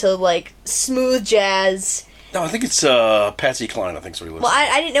listening to, smooth jazz. No, I think it's Patsy Cline, I think is what he listens Well,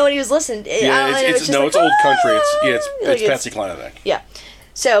 I didn't know what he was listening to. it's old country. It's Patsy Cline, I think. Yeah.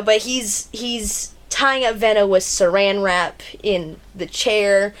 So, but he's tying up Venna with saran wrap in the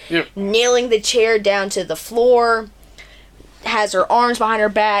chair, nailing the chair down to the floor, has her arms behind her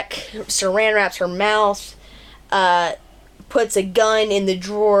back, saran wraps her mouth, puts a gun in the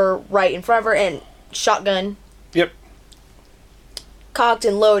drawer right in front of her, and shotgun. Yep. Cocked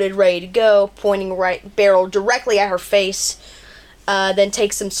and loaded, ready to go, pointing barrel directly at her face. Then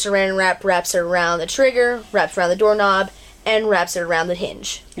takes some saran wrap, wraps it around the trigger, wraps around the doorknob, and wraps it around the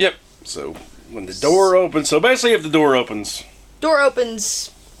hinge. Yep. So when the door opens, so basically if the door opens,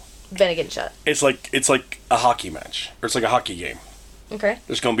 Venom getting shot. it's like a hockey match, or it's like a hockey game. Okay.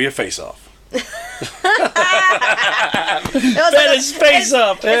 There's gonna be a face-off. It's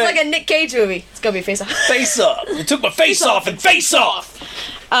face-off. It's like a Nick Cage movie. It's gonna be face-off. Face-off. You took my face-off and face-off.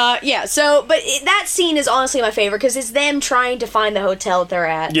 Yeah, so, but that scene is honestly my favorite, because it's them trying to find the hotel that they're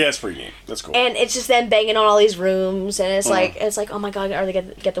at. Yeah, it's pretty neat. That's cool. And it's just them banging on all these rooms, and it's like, oh my god, are they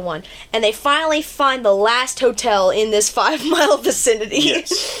gonna get the one? And they finally find the last hotel in this 5-mile vicinity.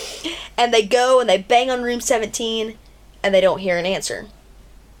 Yes. And they go, and they bang on room 17, and they don't hear an answer.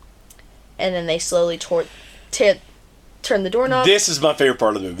 And then they slowly turn the doorknob. This is my favorite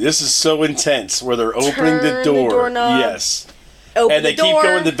part of the movie. This is so intense, where they're opening the door. Doorknob. Yes. Open they the door. keep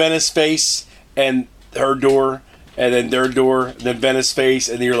going to Venice's face and her door, and then their door, then Venice's face,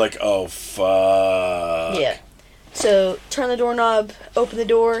 and you're like, oh, fuck. Yeah. So, turn the doorknob, open the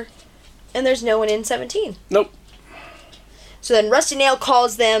door, and there's no one in 17. Nope. So then Rusty Nail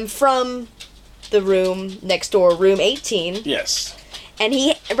calls them from the room next door, room 18. Yes. And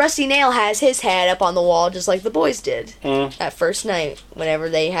Rusty Nail has his head up on the wall, just like the boys did that first night, whenever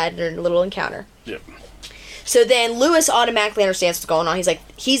they had their little encounter. Yep. So then Lewis automatically understands what's going on. He's like,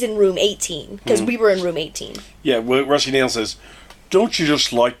 he's in room 18, because we were in room 18. Yeah, Rusty Nail says, don't you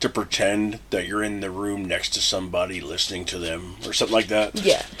just like to pretend that you're in the room next to somebody listening to them, or something like that?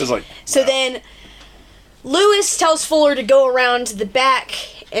 Yeah. It's like, So then Lewis tells Fuller to go around to the back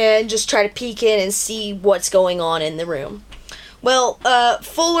and just try to peek in and see what's going on in the room. Well,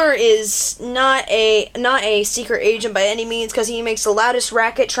 Fuller is not a secret agent by any means, because he makes the loudest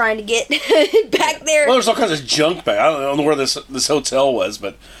racket trying to get back there. Well, there's all kinds of junk back. I don't know where this hotel was,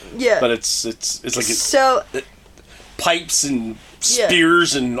 but yeah, but it's like so pipes and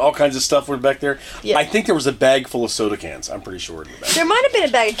spears and all kinds of stuff were back there. Yeah. I think there was a bag full of soda cans. I'm pretty sure. There might have been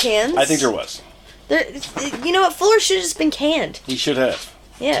a bag of cans. I think there was. You know what? Fuller should have just been canned. He should have.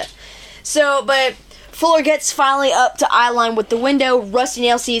 Yeah. So, but Fuller gets finally up to eye line with the window. Rusty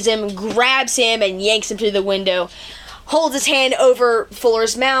Nail sees him, grabs him, and yanks him to the window. Holds his hand over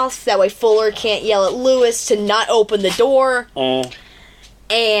Fuller's mouth. That way Fuller can't yell at Lewis to not open the door.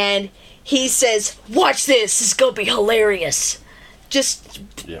 And he says, watch this. This is going to be hilarious. Just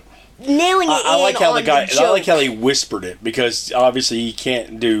nailing it I like how on the joke. I like how he whispered it, because obviously he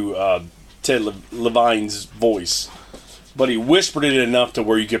can't do Ted Levine's voice. But he whispered it enough to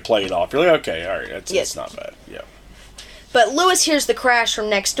where you could play it off. You're like, okay, all right, that's not bad. Yeah. But Lewis hears the crash from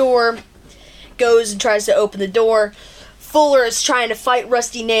next door, goes and tries to open the door. Fuller is trying to fight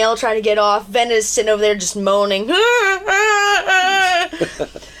Rusty Nail, trying to get off. Ven is sitting over there just moaning. That's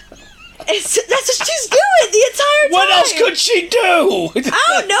what she's doing the entire time. What else could she do? I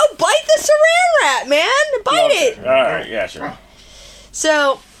don't know. Bite the saran wrap, man. Bite it. All right, yeah, sure.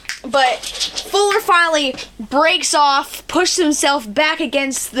 So, but Fuller finally breaks off, pushes himself back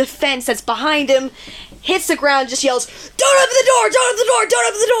against the fence that's behind him, hits the ground, just yells, "Don't open the door! Don't open the door! Don't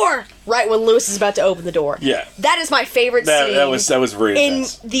open the door!" Right when Lewis is about to open the door. Yeah. That is my favorite scene. That was very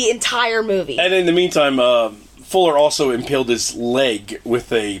intense. In the entire movie. And in the meantime, Fuller also impaled his leg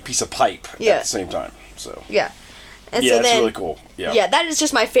with a piece of pipe at the same time. So yeah. And yeah, so that's then, really cool. Yeah. Yeah, that is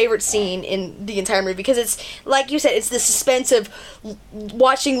just my favorite scene in the entire movie, because it's, like you said, it's the suspense of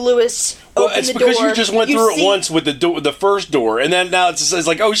watching Lewis open the door. It's because you just went through it once with the first door, and then now it's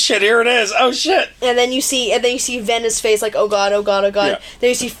like, oh shit, here it is, oh shit. And then you see Venna's face, like, oh god, oh god, oh god. Yeah. Then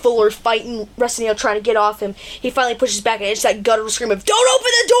you see Fuller fighting Rusty Nail, trying to get off him. He finally pushes back, and it's that guttural scream of, "Don't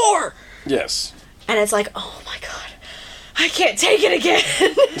open the door!" Yes. And it's like, oh my god, I can't take it again.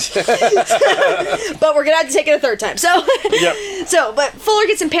 But we're gonna have to take it a third time. So, but Fuller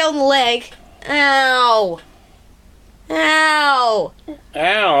gets impaled in the leg. Ow. Ow.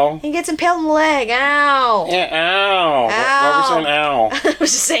 Ow. He gets impaled in the leg. Ow. Yeah, ow. Ow. What were you saying, ow? I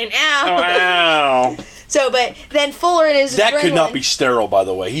was just saying ow. Oh, ow. So, but then Fuller and his That could not adrenaline- be sterile, by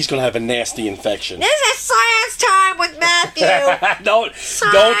the way. He's going to have a nasty infection. This is science time with Matthew. Don't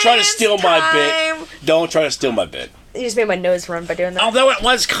try to steal my bit. Don't try to steal my bit. You just made my nose run by doing that. Although it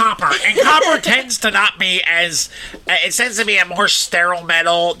was copper, and copper tends to not be as it tends to be a more sterile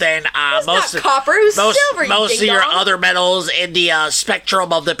metal than most not copper. It was silver. Most of your other metals in the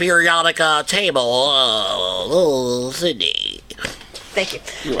spectrum of the periodic table. Sydney. Thank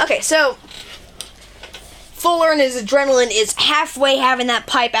you. Okay, so Fuller and his adrenaline is halfway having that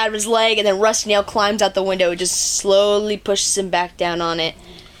pipe out of his leg, and then Rusty Nail climbs out the window and just slowly pushes him back down on it.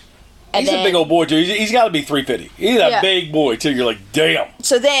 And he's a big old boy, too. He's got to be 350. He's a big boy, too. You're like, damn.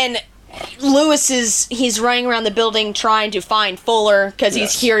 So then he's running around the building trying to find Fuller because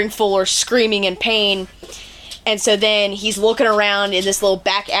he's hearing Fuller screaming in pain. And so then he's looking around in this little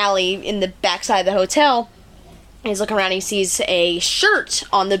back alley in the backside of the hotel. And he's looking around and he sees a shirt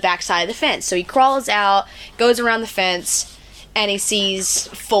on the backside of the fence. So he crawls out, goes around the fence, and he sees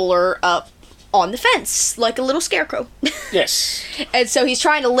Fuller up on the fence like a little scarecrow. Yes. And so he's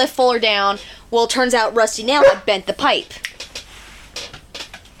trying to lift Fuller down. Well, it turns out Rusty Nail had bent the pipe.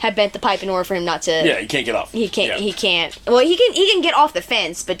 In order for him not to... Yeah, he can't get off. He can't. Well, he can get off the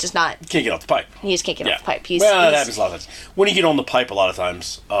fence, but just not... Can't get off the pipe. He just can't get off the pipe. That happens a lot of times. When you get on the pipe a lot of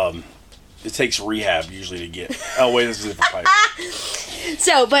times, it takes rehab usually to get... Oh, wait, this is a different pipe.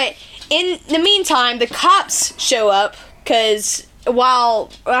 So, but in the meantime, the cops show up, because while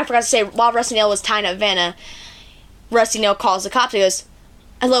Rusty Nail was tying up Vanna, Rusty Nail calls the cops and goes,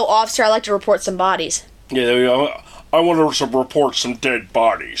 "Hello, officer, I'd like to report some bodies." Yeah, there we go. I want to report some dead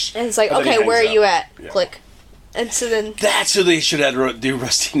bodies. And it's like, okay, where are you at? Yeah. Click. And so then... That's who they should have do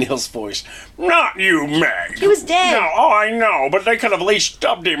Rusty Nail's voice. Not you, Meg. He was dead. No, I know, but they could have at least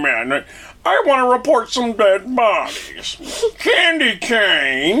stubbed him in. I want to report some dead bodies. Candy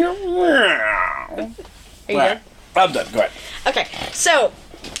cane. Yeah. Are you done? I'm done. Go ahead. Okay, so...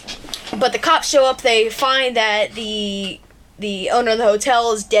 But the cops show up, they find that the owner of the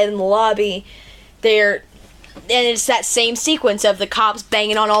hotel is dead in the lobby. And it's that same sequence of the cops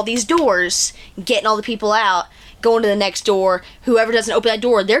banging on all these doors, getting all the people out, going to the next door. Whoever doesn't open that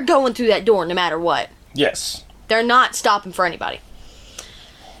door, they're going through that door no matter what. Yes. They're not stopping for anybody.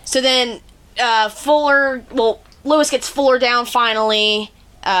 So then, Lewis gets Fuller down finally.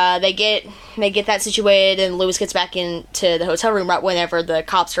 They get that situated, and Lewis gets back into the hotel room right whenever the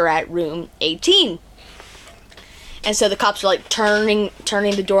cops are at room 18. And so the cops are like turning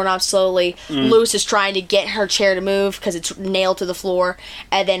the doorknob slowly. Lewis is trying to get her chair to move because it's nailed to the floor.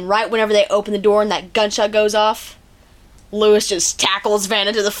 And then right whenever they open the door and that gunshot goes off, Lewis just tackles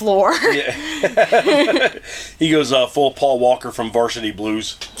Vanna to the floor. Yeah. He goes full Paul Walker from Varsity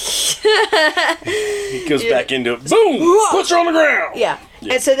Blues. He goes back into it. Boom! Puts her on the ground. Yeah.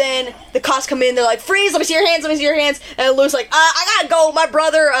 And so then the cops come in. They're like, "Freeze! Let me see your hands. Let me see your hands." And Lewis like, "I gotta go. My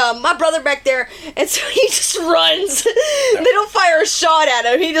brother back there." And so he just runs. They don't fire a shot at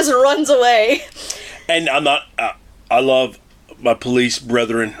him. He just runs away. And I'm not. I love my police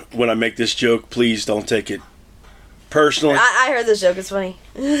brethren. When I make this joke, please don't take it personally. I heard this joke. It's funny.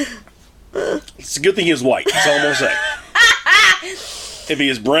 It's a good thing he was white. That's all I'm gonna say. If he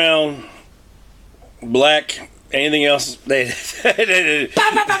is brown, black, anything else, they'd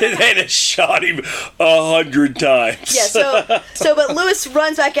have shot him 100 times. Yeah, but Lewis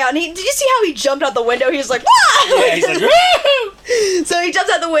runs back out, and did you see how he jumped out the window? He was like, "Wah!" Yeah, he's like, "Woo!" So he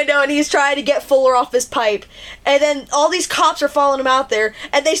jumps out the window, and he's trying to get Fuller off his pipe. And then all these cops are following him out there,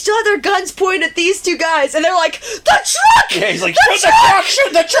 and they still have their guns pointed at these two guys, and they're like, "The truck!" Yeah, he's like, "Shoot the truck!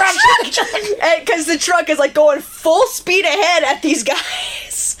 Shoot the truck! Shoot the truck!" Because the truck is like going full speed ahead at these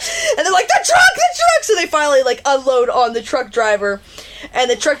guys. And they're like, "The truck! The truck!" So they finally like unload on the truck driver, and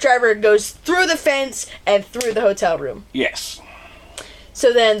the truck driver goes through the fence and through the hotel room. Yes.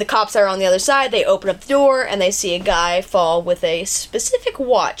 So then the cops are on the other side. They open up the door, and they see a guy fall with a specific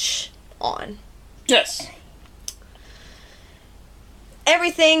watch on. Yes.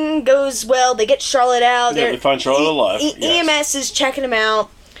 Everything goes well. They get Charlotte out. Yeah, they find Charlotte alive. Yes. EMS is checking him out,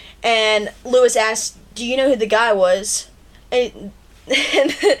 and Lewis asks, "Do you know who the guy was?" And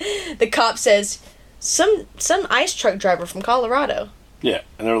the cop says, some ice truck driver from Colorado. Yeah,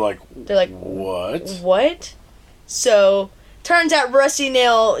 and they're like, "What? What?" So, turns out Rusty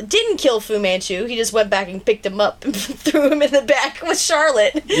Nail didn't kill Fu Manchu. He just went back and picked him up and threw him in the back with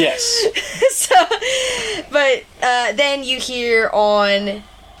Charlotte. Yes. But then you hear on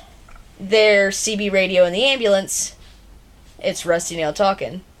their CB radio in the ambulance, it's Rusty Nail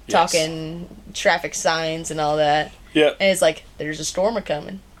talking traffic signs and all that. Yeah. And it's like, there's a storm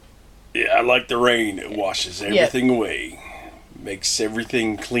a-coming. Yeah, I like the rain. It washes everything away. Makes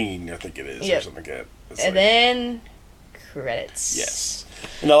everything clean, I think it is, or something like that. And then, credits. Yes.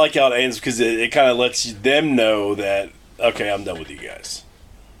 And I like how it ends because it kind of lets them know that, okay, I'm done with you guys.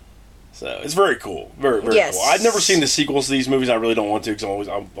 So, it's very cool. Very, very cool. I've never seen the sequels to these movies. I really don't want to because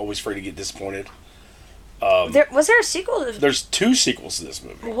I'm always afraid to get disappointed. Was there a sequel? There's 2 sequels to this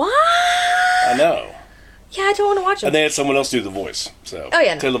movie. What? I know. Yeah, I don't want to watch them. And they had someone else do the voice. So, oh,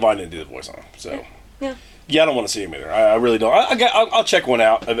 yeah. No. Taylor Devine didn't do the voice on them. So, yeah. Yeah, I don't want to see him either. I really don't. I'll check one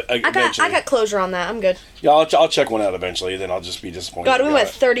out eventually. I got closure on that. I'm good. Yeah, I'll check one out eventually. Then I'll just be disappointed. God, we went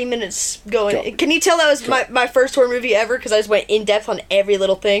 30 minutes going. Go. Can you tell that was my first horror movie ever? Because I just went in depth on every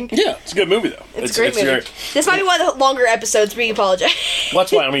little thing. Yeah, it's a good movie though. It's a great movie. This might be one of the longer episodes. We apologize. Well,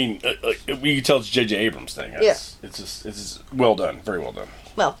 that's why. I mean, we can tell it's J.J. Abrams' thing. Yeah. It's just well done. Very well done.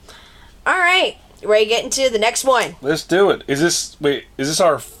 Well, all right. Ready to get into the next one? Let's do it. Is this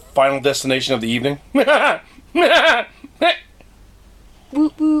our final destination of the evening?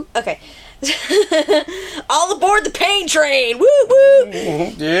 Woo woo. Okay. All aboard the pain train. Woo woo.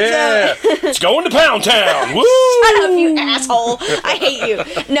 Yeah. It's going to Pound Town. Woo. Shut up, you asshole. I hate you.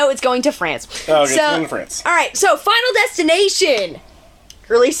 No, it's going to France. Okay, it's going to France. All right. So, Final Destination,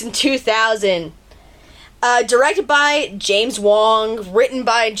 released in 2000, directed by James Wong, written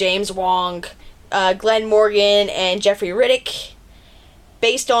by James Wong, Glenn Morgan and Jeffrey Riddick,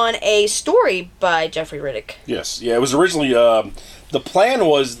 based on a story by Jeffrey Riddick. Yes. Yeah. It was originally. The plan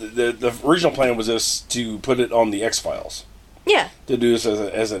was the original plan was this to put it on the X-Files. Yeah. To do this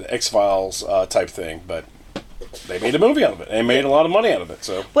as an X-Files type thing, but they made a movie out of it. They made a lot of money out of it.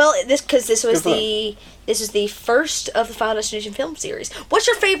 So well, this is the first of the Final Destination film series. What's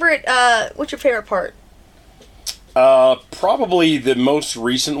your favorite part? Probably the most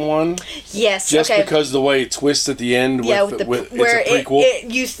recent one. Yes, just because the way it twists at the end. Yeah, with where it's a prequel.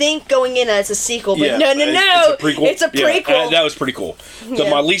 You think going in as a sequel, but yeah, no, it's a prequel. It's a prequel. Yeah, that was pretty cool. So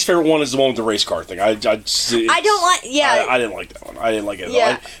my least favorite one is the one with the race car thing. I don't like. Yeah, I didn't like that one. I didn't like it at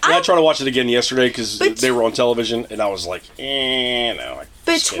all. I tried to watch it again yesterday because they were on television, and I was like, no.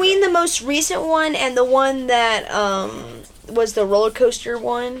 Between the most recent one and the one that was the roller coaster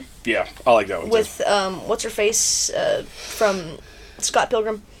one. Yeah, I like that one with what's her face from Scott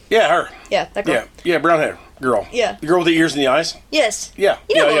Pilgrim. Yeah, her. Yeah, that girl. Yeah, brown hair girl. Yeah, the girl with the ears and the eyes. Yes. Yeah,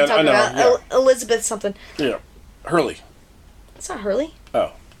 you know what I'm talking about. Yeah. Elizabeth something. Yeah, Hurley. It's not Hurley.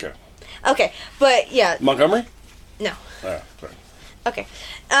 Oh, okay. Okay, but yeah. Montgomery. No. Oh, sorry. Okay.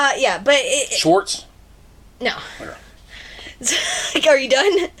 Yeah, but Schwartz. No. Okay. Are you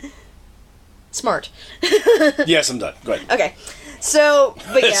done? Smart. Yes, I'm done. Go ahead. Okay. So,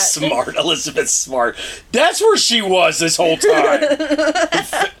 but yeah. Smart. Elizabeth Smart. That's where she was this whole time.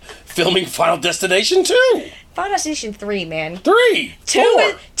 Filming Final Destination 2. Final Destination 3, man. 3. 2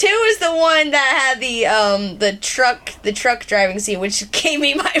 is the one that had the truck driving scene, which gave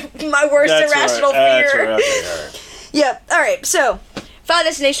me my worst irrational fear. That's right. Okay, all right. Yep. All right. So, Final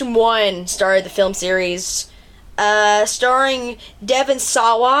Destination 1 started the film series. Starring Devon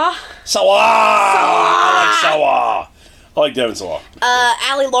Sawa. I like Sawa. I like Devon Sawa.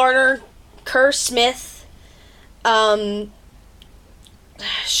 Ali Larner, Kerr Smith, Sean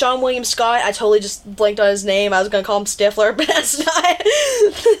William Scott. I totally just blanked on his name. I was gonna call him Stifler, but that's not.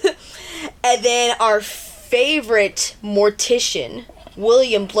 And then our favorite mortician,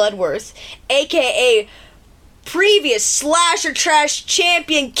 William Bloodworth, aka previous Slasher Trash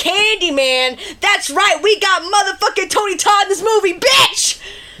champion Candyman. That's right, we got motherfucking Tony Todd in this movie, bitch!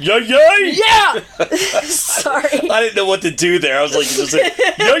 Yay! Yeah! Sorry. I didn't know what to do there. I was like,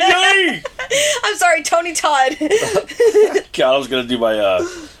 yay! I'm sorry, Tony Todd. God, I was gonna do my, I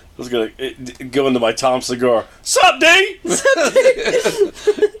was gonna go into my Tom Segura. Sup, D?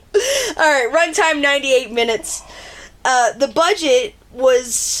 Alright, runtime 98 minutes. The budget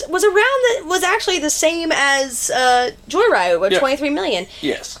was actually the same as Joyride with $23 million.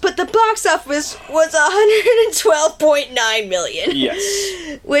 Yes. But the box office was $112.9 million.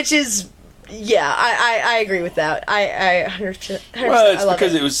 Yes. Which is, yeah, I agree with that. I 100%. Well, it's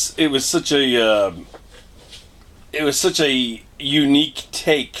because it was such a unique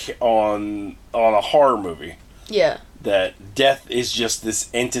take on a horror movie. Yeah. That death is just this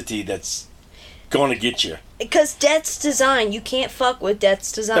entity that's gonna get you. Because Death's design, you can't fuck with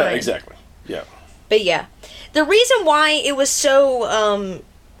Death's design. Yeah, exactly. Yeah. But yeah, the reason why it was so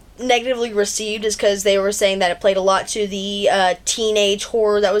negatively received is because they were saying that it played a lot to the teenage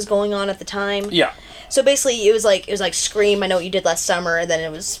horror that was going on at the time. Yeah. So basically, it was like Scream, I Know What You Did Last Summer, and then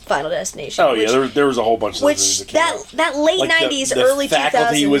it was Final Destination. Oh yeah, there was a whole bunch of things that late like 90s, early 2000s. The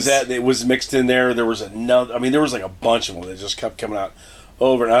faculty was mixed in there. There was another. I mean, there was like a bunch of them that just kept coming out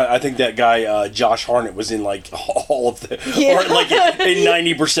over. And I think that guy Josh Hartnett was in like all of the, or like in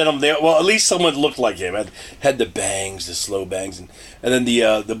 90% of them. Well, at least someone looked like him. Had the bangs, the slow bangs, and then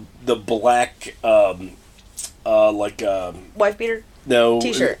the black wife beater. No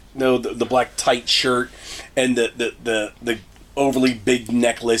T-shirt. No, the black tight shirt and the overly big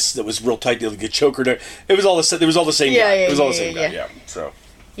necklace that was real tight, like a choker. It was all the same. It was all the same guy. Yeah. So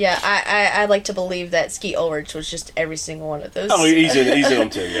Yeah, I like to believe that Skeet Ulrich was just every single one of those. Oh, he's in them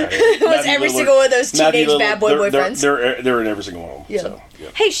too. Yeah, was every single one of those teenage bad boy boyfriends. They're in every single one of them. Yeah. So, yeah.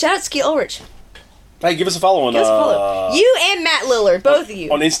 Hey, shout out Skeet Ulrich. Hey, give us a follow on. Give us a follow. You and Matt Lillard, both of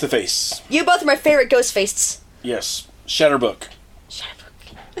you. On Instaface. You both are my favorite ghost faces. Yes, Shatterbook.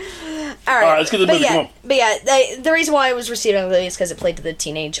 All right, let's get to the movie. Come on. But yeah, the reason why it was received on is because it played to the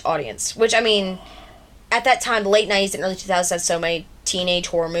teenage audience. Which, I mean, at that time, the late 90s and early 2000s had so many teenage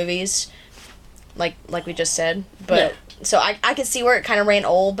horror movies, like we just said. But so I could see where it kind of ran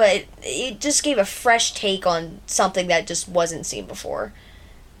old, but it just gave a fresh take on something that just wasn't seen before.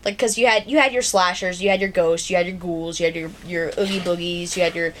 Like, because you had your slashers, you had your ghosts, you had your ghouls, you had your oogie boogies,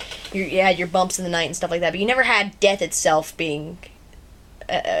 you had your bumps in the night and stuff like that. But you never had death itself being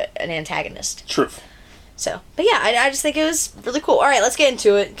an antagonist. True. So, but yeah, I just think it was really cool. All right, let's get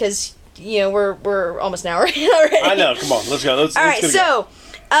into it because we're almost an hour in already. I know. Come on, let's go. Let's right, so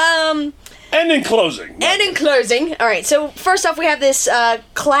and in closing. All right, so first off, we have this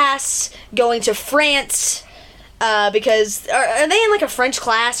class going to France. Because are they in like a French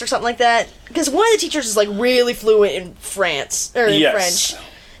class or something like that? Because one of the teachers is like really fluent in France or in French,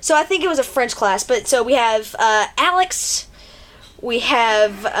 so I think it was a French class. But so we have Alex, we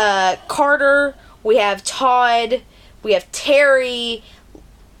have Carter, we have Todd, we have Terry,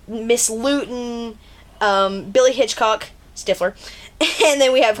 Miss Luton, Billy Hitchcock, Stifler. And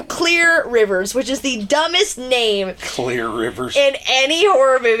then we have Clear Rivers, which is the dumbest name Clear Rivers in any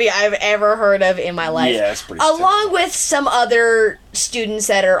horror movie I've ever heard of in my life. Yeah, it's pretty Along with some other students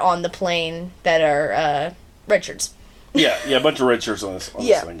that are on the plane that are red shirts. Yeah, a bunch of red shirts on this thing.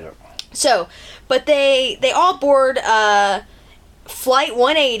 Yeah. So, but they all board Flight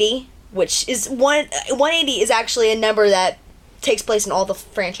 180, which is 180 is actually a number that takes place in all the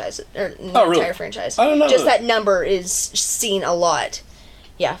franchises, or the entire franchise. I don't know. Just that number is seen a lot.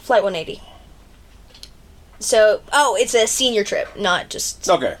 Yeah, Flight 180. So, it's a senior trip, not just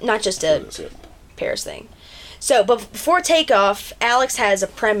a Paris thing. So, but before takeoff, Alex has a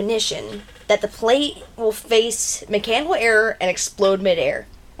premonition that the plane will face mechanical error and explode midair.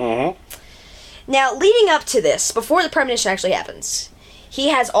 Mm-hmm. Now, leading up to this, before the premonition actually happens, he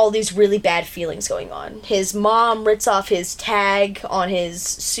has all these really bad feelings going on. His mom rips off his tag on his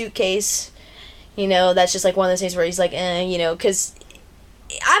suitcase. You know, that's just like one of those things where he's like, because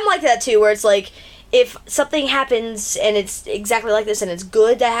I'm like that too, where it's like, if something happens and it's exactly like this and it's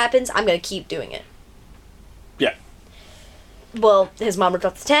good that happens, I'm going to keep doing it. Yeah. Well, his mom ripped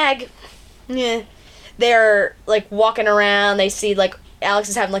off the tag. Yeah. They're, like, walking around. They see, like, Alex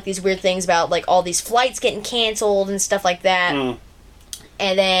is having, like, these weird things about, like, all these flights getting canceled and stuff like that. Mm.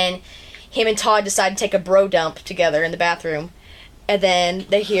 And then him and Todd decide to take a bro dump together in the bathroom. And then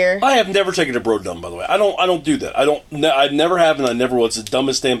they hear... I have never taken a bro dump, by the way. I don't do that. I never have, and I never will. It's the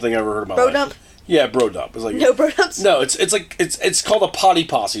dumbest damn thing I've ever heard in my life. Bro dump? Yeah, bro dump. It's like no bro dumps? No, it's called a potty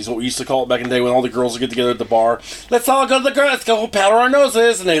posse is what we used to call it back in the day when all the girls would get together at the bar. Let's all go to the girls. Let's go powder our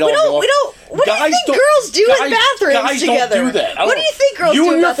noses, and they'd all go. What do you think girls do in bathrooms together? Don't do that. What do you think girls do?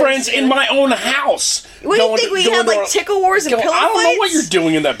 You and your friends in my own house. What do you think we have, like, tickle wars and pillow fights? I don't know what you're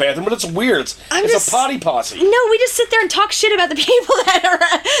doing in that bathroom, but it's weird. It's a potty posse. No, we just sit there and talk shit about the people that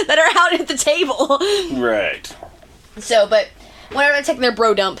are out at the table. Right. So, but whenever they're taking their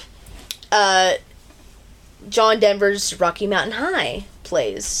bro dump, John Denver's Rocky Mountain High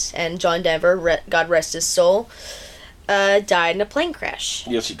plays, and John Denver, God rest his soul, died in a plane crash.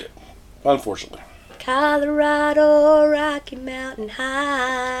 Yes, he did. Unfortunately. Colorado, Rocky Mountain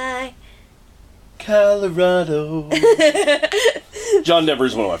High. Colorado. John Denver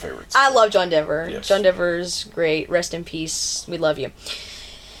is one of my favorites. I love John Denver. Yes. John Denver's great. Rest in peace. We love you.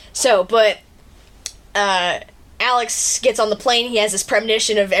 So, but Alex gets on the plane. He has this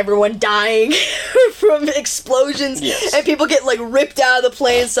premonition of everyone dying from explosions. Yes. And people get, like, ripped out of the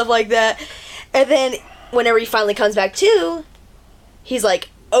plane and stuff like that. And then, whenever he finally comes back to, he's like,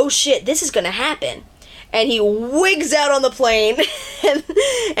 oh shit, this is gonna happen. And he wigs out on the plane,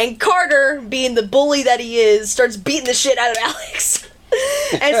 and Carter, being the bully that he is, starts beating the shit out of Alex.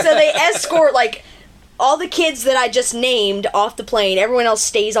 And so they escort, like, all the kids that I just named off the plane. Everyone else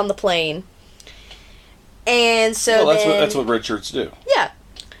stays on the plane. And so that's what red shirts do. Yeah.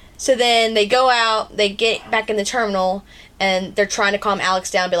 So then they go out, they get back in the terminal, and they're trying to calm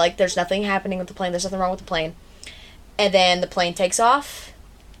Alex down, be like, there's nothing happening with the plane, there's nothing wrong with the plane. And then the plane takes off,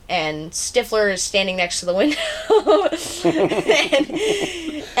 and Stifler is standing next to the window.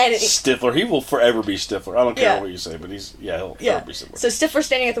 and Stifler, he will forever be Stifler. I don't care what you say, but he'll forever be Stifler. So Stifler's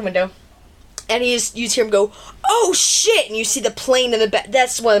standing at the window, and you hear him go, oh shit, and you see the plane in the back.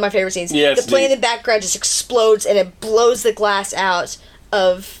 That's one of my favorite scenes. Yeah, the plane in the background just explodes, and it blows the glass out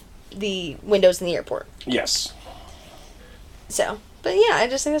of the windows in the airport. Yes. So, but yeah, I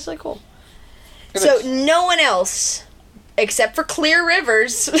just think that's really cool. So no one else, except for Clear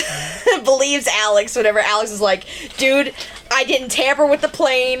Rivers, believes Alex whenever Alex is like, dude, I didn't tamper with the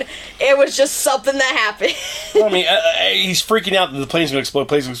plane. It was just something that happened. Well, I mean, he's freaking out that the plane's going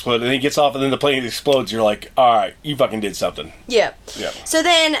to explode, and then he gets off, and then the plane explodes. You're like, all right, you fucking did something. Yeah. So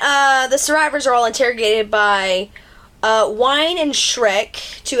then the survivors are all interrogated by Wine and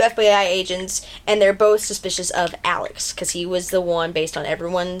Shrek, 2 FBI agents, and they're both suspicious of Alex, because he was the one, based on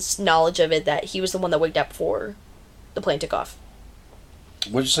everyone's knowledge of it, that he was the one that waked up before the plane took off.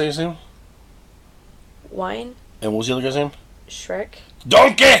 What'd you say his name? Wine. And what was the other guy's name? Shrek.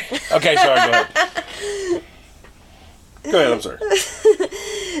 Donkey! Okay, sorry, go ahead. Go ahead, I'm sorry.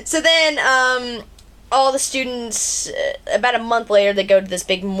 So then, all the students, about a month later, they go to this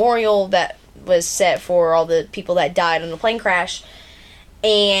big memorial that was set for all the people that died on the plane crash.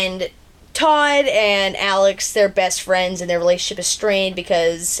 And Todd and Alex, they're best friends, and their relationship is strained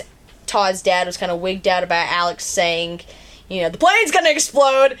because Todd's dad was kind of wigged out about Alex saying, you know, the plane's gonna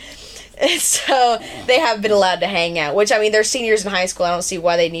explode. And so they haven't been allowed to hang out, which, I mean, they're seniors in high school. I don't see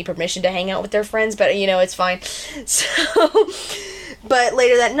why they need permission to hang out with their friends, but, you know, it's fine. So, but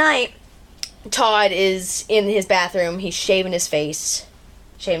later that night, Todd is in his bathroom. He's shaving his face.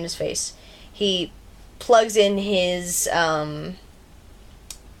 He plugs in his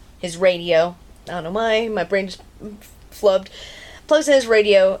radio. I don't know why. My brain just flubbed. Plugs in his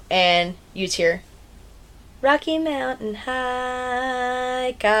radio, and you hear, Rocky Mountain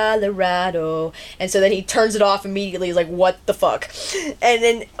High, Colorado. And so then he turns it off immediately. He's like, what the fuck? And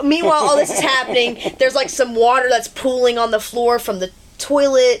then, meanwhile, all this is happening. There's like some water that's pooling on the floor from the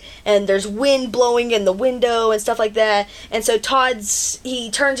toilet, and there's wind blowing in the window and stuff like that. And so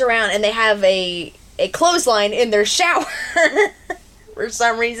he turns around, and they have a clothesline in their shower. For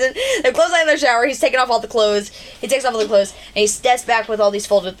some reason. They're clothesline in their shower. He's taking off all the clothes. He takes off all the clothes, and he steps back with all these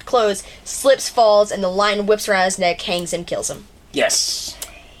folded clothes, slips, falls, and the line whips around his neck, hangs him, kills him. Yes.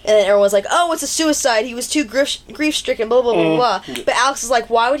 And then everyone's like, oh, it's a suicide. He was too grief-stricken, blah, blah, blah, blah. But Alex is like,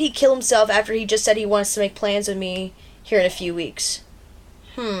 why would he kill himself after he just said he wants to make plans with me here in a few weeks?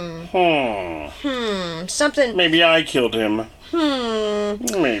 Something. Maybe I killed him.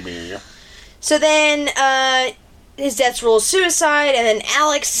 Maybe. So then, his death's ruled suicide, and then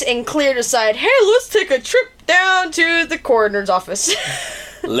Alex and Clear decide, hey, let's take a trip down to the coroner's office.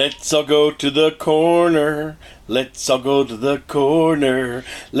 Let's all go to the corner. Let's all go to the corner.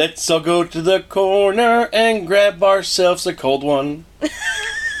 Let's all go to the corner and grab ourselves a cold one.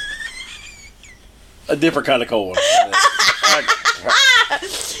 A different kind of cold one.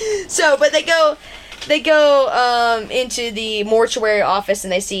 So, but they go into the mortuary office,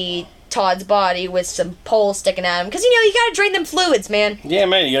 and they see Todd's body with some poles sticking out of him. Because, you know, you gotta drain them fluids, man. Yeah,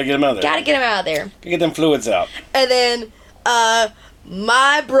 man, you gotta get them out of there. Gotta get them out of there. Gotta get them fluids out. And then,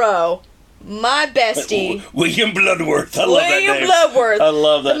 my bro, my bestie, William Bloodworth. I love that name. William Bloodworth. I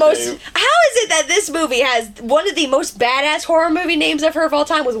love that name. How is it that this movie has one of the most badass horror movie names I've heard of all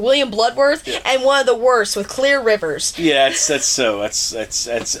time with William Bloodworth, and one of the worst with Clear Rivers? Yeah, that's some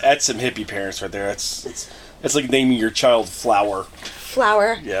hippie parents right there. That's like naming your child Flower.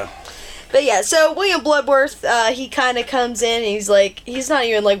 Flower. Yeah. But yeah, so William Bloodworth, he kind of comes in, and he's like, he's not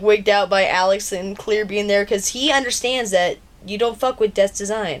even like wigged out by Alex and Clear being there, because he understands that you don't fuck with Death's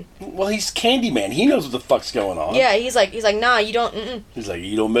design. Well, he's Candyman. He knows what the fuck's going on. Yeah, he's like, nah, you don't. He's like,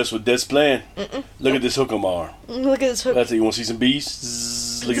 you don't mess with Death's plan. Look at this hook on my arm. Look at this hook. That's it. You want to see some bees?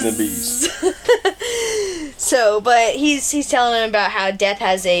 Zzz, look at them bees. So, but he's telling him about how Death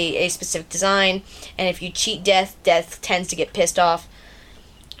has a specific design, and if you cheat Death tends to get pissed off.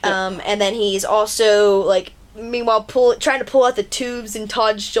 And then he's also, like, meanwhile trying to pull out the tubes in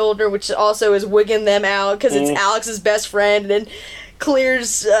Todd's shoulder, which also is wigging them out, because it's Alex's best friend, and then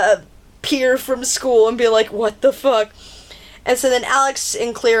Clear's peer from school, and be like, what the fuck? And so then Alex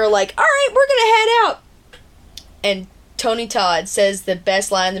and Clear are like, alright, we're gonna head out. And Tony Todd says the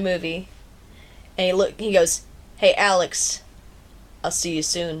best line in the movie, and he goes, hey, Alex, I'll see you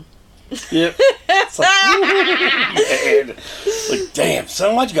soon. Yep. It's like, damn,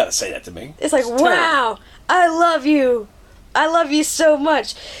 son, why'd you gotta say that to me? It's like, wow, I love you. I love you so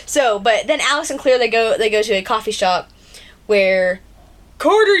much. So, but then Alex and Clear, they go to a coffee shop where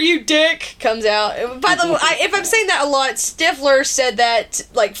Carter, you dick, comes out. By the way, if I'm saying that a lot, Stifler said that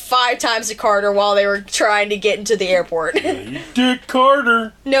like 5 times to Carter while they were trying to get into the airport. Yeah, you dick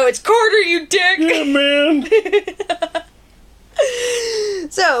Carter. No, it's Carter, you dick. Yeah, man.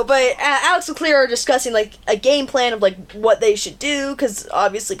 So, but Alex and Clear are discussing like a game plan of like what they should do, because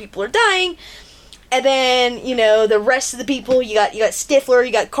obviously people are dying. And then, the rest of the people, you got Stifler,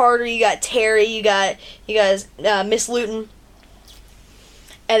 you got Carter, you got Terry, you got Miss Luton.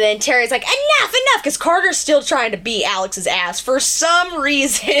 And then Terry's like, enough, because Carter's still trying to beat Alex's ass for some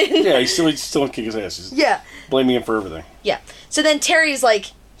reason. Yeah, he's still kicking his ass. He's blaming him for everything. Yeah. So then Terry's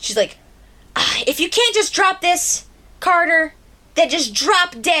like, she's like, if you can't just drop this, Carter, then just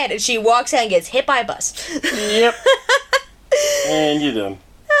drop dead. And she walks out and gets hit by a bus. Yep. And you're done.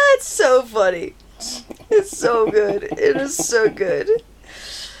 That's so funny. It's so good. It is so good.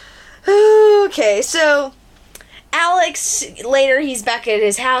 Okay, so Alex, later he's back at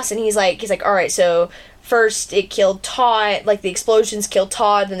his house and he's like, all right, so first it killed Todd, like the explosions killed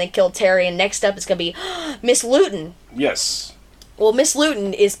Todd, then they killed Terry, and next up it's gonna be Miss Luton. Yes. Well, Miss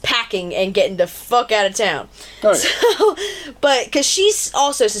Luton is packing and getting the fuck out of town. Oh, yeah. So, but because she's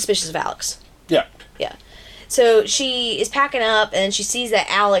also suspicious of Alex. Yeah. Yeah. So she is packing up and she sees that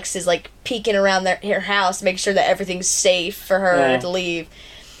Alex is like peeking around her house to make sure that everything's safe for her to leave.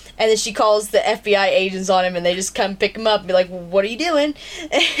 And then she calls the FBI agents on him and they just come pick him up and be like, well, what are you doing?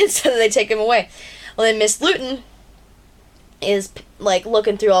 And so they take him away. Well, then Miss Luton is like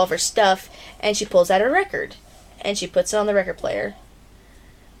looking through all of her stuff and she pulls out her record. And she puts it on the record player.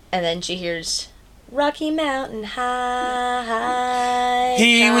 And then she hears Rocky Mountain High.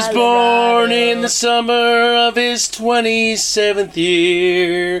 He was born in the summer of his 27th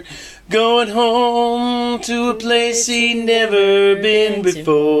year, going home to a place he'd never been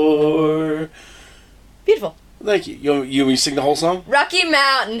before. Beautiful. Thank you. You want me to sing the whole song? Rocky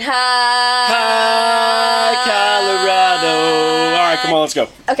Mountain High. High Colorado. All right, come on, let's go.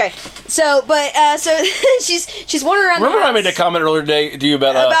 Okay, so she's wandering around. Remember the house. I made a comment earlier today to you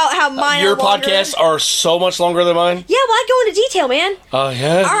about how mine your are longer? podcasts are so much longer than mine? Yeah, well, I go into detail, man. Oh,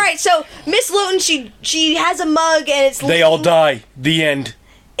 yeah? All right, so Miss Luton, she has a mug and it's They all die. The end.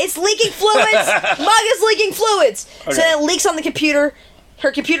 It's leaking fluids. Mug is leaking fluids. Okay. So then it leaks on the computer.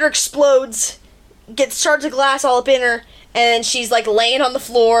 Her computer explodes. Gets shards of glass all up in her, and she's like laying on the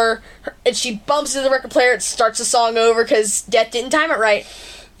floor, and she bumps into the record player and starts the song over because Death didn't time it right.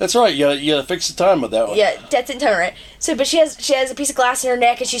 That's right. You gotta fix the time with that one. Yeah, Death didn't time it right. So, but she has a piece of glass in her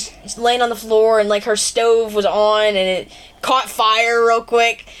neck, and she's laying on the floor, and like her stove was on, and it caught fire real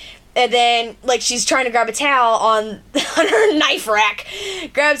quick. And then, like, she's trying to grab a towel on her knife rack.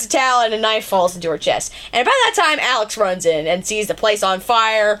 Grabs a towel and a knife falls into her chest. And by that time, Alex runs in and sees the place on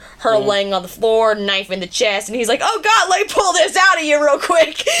fire, her laying on the floor, knife in the chest. And he's like, oh, God, let me pull this out of you real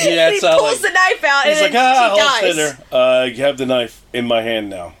quick. Yeah, and he pulls the knife out and then she dies. You have the knife in my hand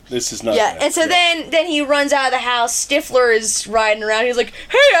now. This is not bad. And so then he runs out of the house. Stifler is riding around. He's like,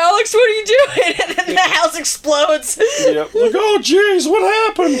 hey, Alex, what are you doing? And then the house explodes. Yep. Like, oh, jeez, what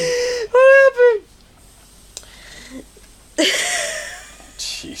happened? What happened?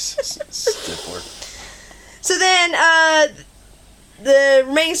 Jesus, Stifler. So then, the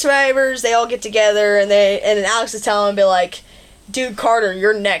remaining survivors, they all get together, and then Alex is telling him, be like, dude, Carter,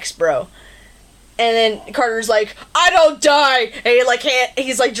 you're next, bro. And then Carter's like, I don't die. And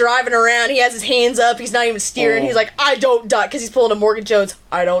he's like driving around. He has his hands up. He's not even steering. He's like, I don't die. Because he's pulling a Morgan Jones.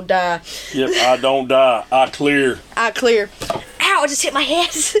 I don't die. Yep, I don't die. I clear. I clear. Ow, I just hit my head.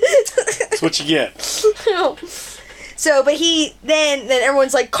 That's what you get. So, but then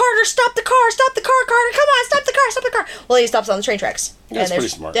everyone's like, Carter, stop the car, Carter, come on, stop the car. Well, he stops on the train tracks. That's pretty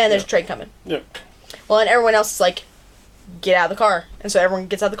smart. Then there's a train coming. Yep. Well, and everyone else is like, get out of the car. And so everyone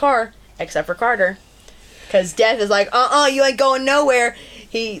gets out of the car, except for Carter. Because Death is like, you ain't going nowhere.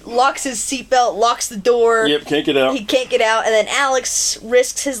 He locks his seatbelt, locks the door. Yep, can't get out. He can't get out. And then Alex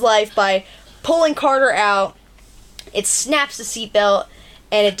risks his life by pulling Carter out. It snaps the seatbelt,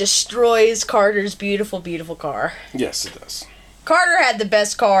 and it destroys Carter's beautiful, beautiful car. Yes, it does. Carter had the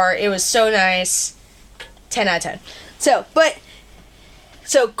best car. It was so nice. 10 out of 10.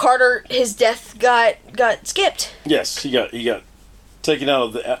 So Carter, his death got skipped. Yes, he got taken out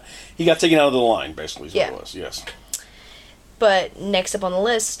of the line, basically, is what it was. Yes. But next up on the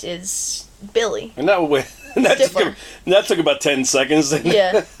list is Billy. And that took about 10 seconds.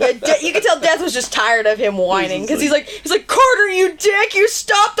 Yeah. You could tell Death was just tired of him whining because he's like, Carter, you dick, you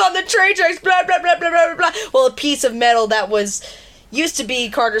stopped on the train tracks, blah blah blah blah blah blah. Well, a piece of metal that used to be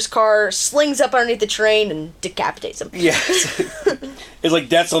Carter's car slings up underneath the train and decapitates him. Yeah. It's like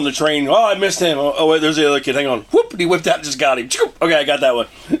Death's on the train. Oh, I missed him. Oh wait, there's the other kid. Hang on. Whoop! He whipped out and just got him. Okay, I got that one.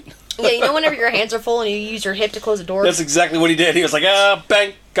 Yeah, you know whenever your hands are full and you use your hip to close the door? That's exactly what he did. He was like,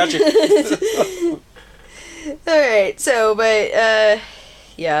 bang, gotcha. Alright, so, but,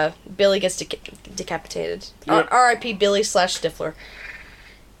 yeah, Billy gets decapitated. Yep. R.I.P. Billy / Stifler.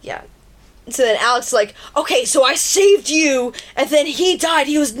 Yeah. So then Alex is like, okay, so I saved you, and then he died,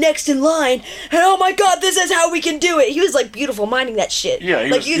 he was next in line, and oh my god, this is how we can do it. He was, like, beautiful minding that shit. Yeah,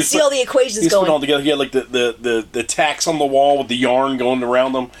 like, you could see all the equations he's going. putting all together. He had, like, the tacks on the wall with the yarn going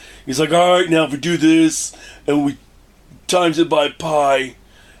around them. He's like, alright, now if we do this, and we times it by pi,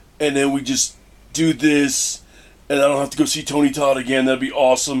 and then we just do this, and I don't have to go see Tony Todd again, that'd be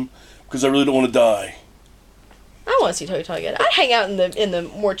awesome, because I really don't want to die. I want to see Tony Todd again. I'd hang out in the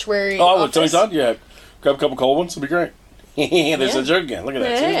mortuary. Oh, I would. Tony Todd? Yeah. Grab a couple cold ones. It'd be great. There's a joke again. Look at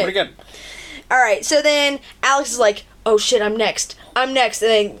that. See, it's pretty good. Alright, so then Alex is like, oh shit, I'm next. And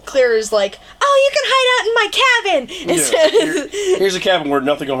then Claire is like, oh, you can hide out in my cabin. And Yeah. Here's a cabin where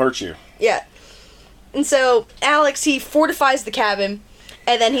nothing will hurt you. Yeah. And so Alex, he fortifies the cabin,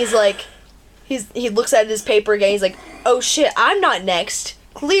 and then he's like, he looks at his paper again, he's like, oh shit, I'm not next.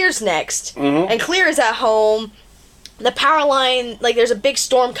 Claire's next. Mm-hmm. And Claire is at home. The power line, like, there's a big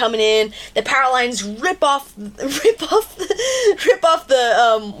storm coming in. The power lines rip off the,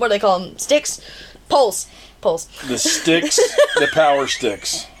 what do they call them? Sticks? Poles. The sticks, the power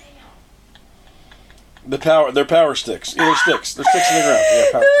sticks. They're power sticks. Yeah, they're sticks. They're sticks in the ground.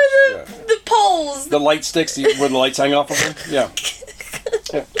 Yeah, power sticks. Yeah. The poles. The light sticks, where the lights hang off of them? Yeah.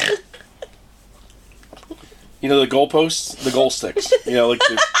 You know the goalposts? The goal sticks. You know, like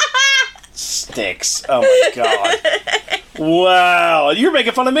the sticks. Oh my god. Wow. You're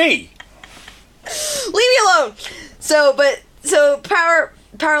making fun of me. Leave me alone. So power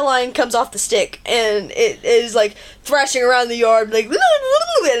line comes off the stick, and it is like thrashing around the yard, like, and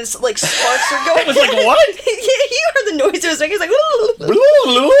it's like sparks are going. It was like, what? Yeah, you heard the noise it was making. It's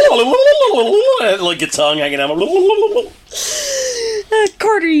like, like your tongue hanging out.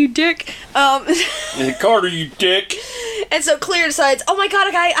 Carter, you dick. Carter, you dick. And so Claire decides, oh my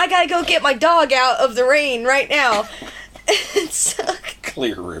god, I gotta go get my dog out of the rain right now. So,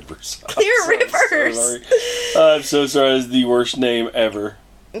 Clear Rivers. Rivers. I'm so sorry. It's the worst name ever.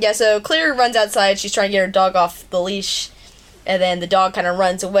 Yeah, so Claire runs outside. She's trying to get her dog off the leash. And then the dog kind of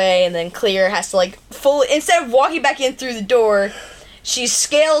runs away. And then Claire has to, like, instead of walking back in through the door, she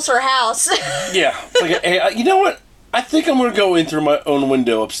scales her house. Yeah. It's like, hey, you know what? I think I'm going to go in through my own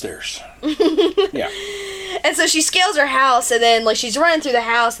window upstairs. Yeah. And so she scales her house. And then, like, she's running through the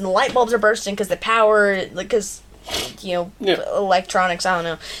house. And the light bulbs are bursting because the power, like, because, you know, electronics, I don't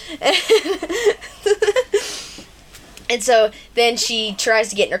know. And so then she tries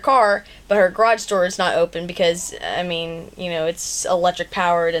to get in her car, but her garage door is not open because, I mean, you know, it's electric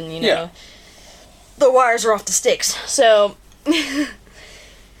powered and, you know, the wires are off the sticks. So,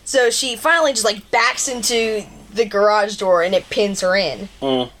 so she finally just, like, backs into the garage door and it pins her in.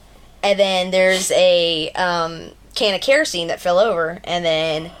 And then there's a can of kerosene that fell over, and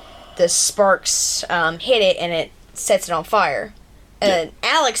then the sparks hit it and it sets it on fire. And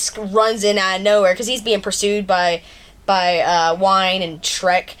Alex runs in out of nowhere because he's being pursued by Wine and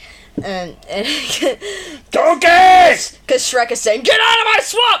Shrek, and Donkeys! Because Shrek is saying, "Get out of my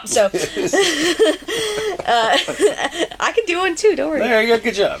swamp!" So I can do one too. Don't worry. There you go.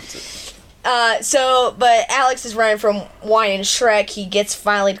 Good job. But Alex is running from Wine and Shrek. He gets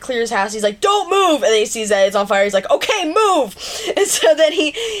finally to Clear's house. He's like, "Don't move!" And then he sees that it's on fire. He's like, "Okay, move!" And so then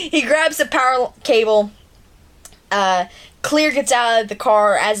he grabs the power cable. Clear gets out of the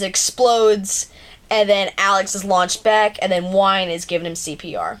car as it explodes. And then Alex is launched back, and then Wine is giving him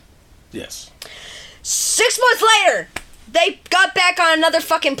CPR. Yes. 6 months later, they got back on another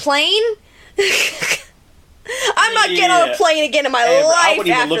fucking plane. I'm not getting on a plane again in my life. I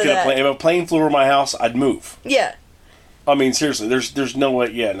wouldn't even look at a plane. If a plane flew over my house, I'd move. Yeah. I mean, seriously, there's no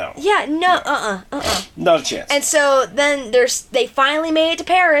way. Yeah, no. Yeah, no, Not a chance. And so then they finally made it to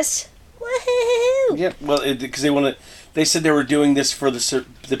Paris. Woohoo! Yeah, well, because they said they were doing this for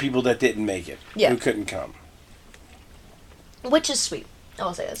the people that didn't make it, who couldn't come. Which is sweet.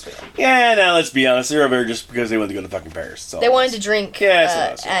 I'll say that's sweet. Yeah, now let's be honest. They were there just because they wanted to go to fucking Paris. They wanted to drink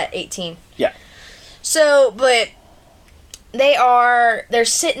at 18. Yeah. So, but they're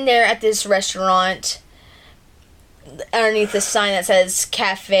sitting there at this restaurant underneath the sign that says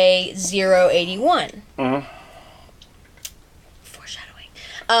Cafe 081. Mm-hmm.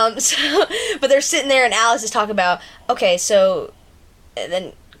 But they're sitting there, and Alex is talking about, okay, so, and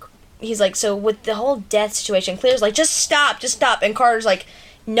then he's like, so with the whole death situation, Claire's like, just stop, and Carter's like,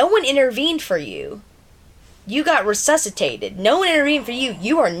 no one intervened for you. You got resuscitated. No one intervened for you.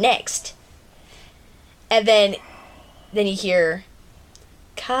 You are next. And then you hear,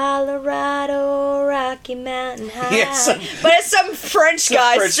 Colorado, Rocky Mountain High. Yes. But it's some French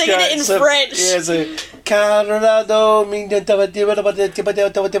guy singing it in French. Yeah, it's a Colorado. Oh,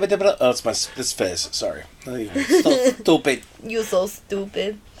 it's Fez. Sorry. So stupid. You so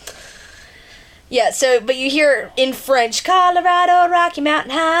stupid. Yeah, so, but you hear in French, Colorado, Rocky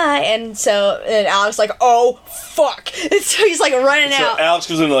Mountain High, and Alex like, oh, fuck. And so he's like running out. So Alex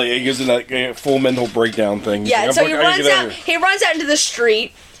goes into a full mental breakdown thing. Yeah, and so he runs out into the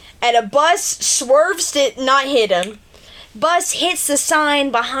street, and a bus swerves to not hit him. Bus hits the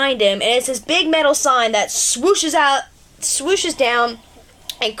sign behind him, and it's this big metal sign that swooshes down,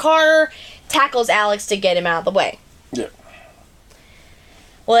 and Carter tackles Alex to get him out of the way. Yeah.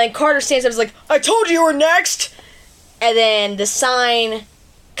 Well, then Carter stands up and is like, I told you were next! And then the sign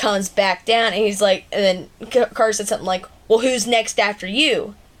comes back down, and he's like, and then Carter said something like, well, who's next after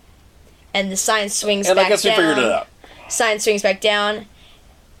you? And the sign swings back down. And I guess we figured it out. Sign swings back down,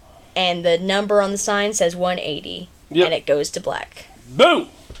 and the number on the sign says 180. Yep. And it goes to black. Boom!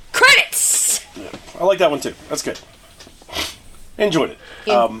 Credits! Yeah, I like that one too. That's good. Enjoyed it.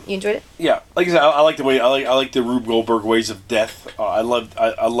 You enjoyed it? Yeah, like I said, I like the way I like the Rube Goldberg ways of death. I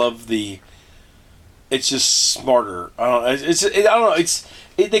love the. It's just smarter. I don't know.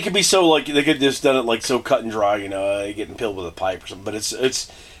 They could be so like they could just done it like so cut and dry. Getting pilled with a pipe or something. But it's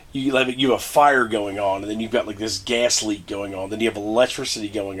you have a fire going on, and then you've got like this gas leak going on. Then you have electricity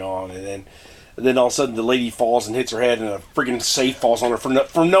going on, and then all of a sudden the lady falls and hits her head, and a freaking safe falls on her from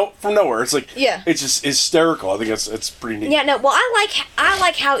nowhere. It's like it's just hysterical. I think it's pretty neat. Yeah, no. Well, I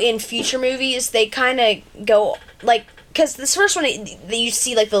like how in future movies they kind of go like because this first one you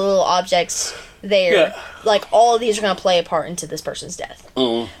see like the little objects there. Yeah. Like all of these are gonna play a part into this person's death.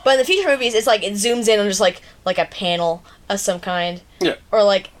 Mm-hmm. But in the future movies, it's like it zooms in on just like a panel of some kind. Yeah. Or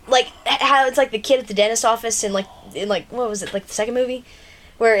like how it's like the kid at the dentist office in what was it like the second movie?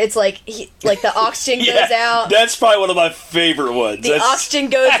 Where it's like the oxygen goes out. That's probably one of my favorite ones. Oxygen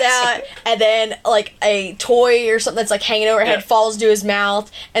goes out, and then like a toy or something that's like hanging over her head falls into his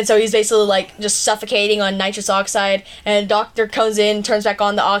mouth, and so he's basically like just suffocating on nitrous oxide. And the doctor comes in, turns back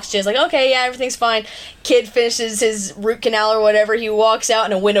on the oxygen. Is like, okay, yeah, everything's fine. Kid finishes his root canal or whatever. He walks out,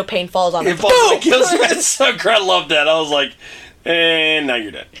 and a window pane falls on him. It's so great. I love that. I was like. And now you're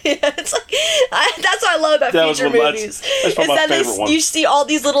dead. Yeah, it's like that's what I love about future movies. That's probably my favorite one. You see all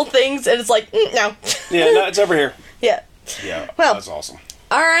these little things, and it's like, no. Yeah, no, it's over here. Yeah. Yeah. Well, that's awesome.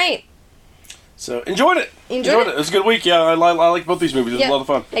 All right. So enjoyed it. Enjoyed it. It was a good week. Yeah, I like both these movies. It was a lot of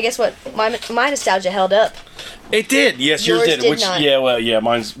fun. And guess what? My nostalgia held up. It did. Yes, yours did. Did not. Yeah, well, yeah,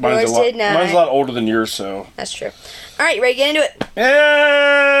 mine's a lot. Mine's a lot older than yours, so. That's true. All right, you ready to get into it?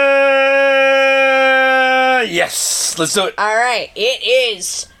 Yes, let's do it. All right, it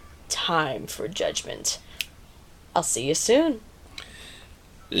is time for judgment. I'll see you soon.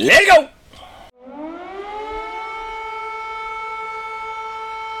 Let go.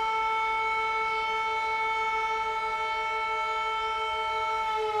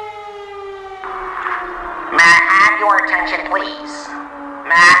 May I have your attention, please?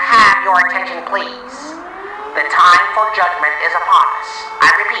 May I have your attention, please? The time for judgment is upon us.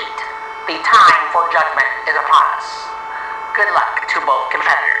 I repeat, the time for judgment is upon us. Good luck to both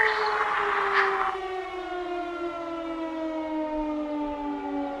competitors.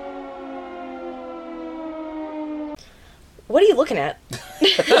 What are you looking at?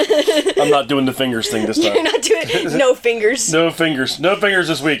 I'm not doing the fingers thing this time. You're not doing no fingers. No fingers. No fingers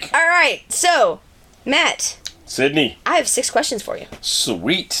this week. All right, so, Matt. Sydney. I have 6 questions for you.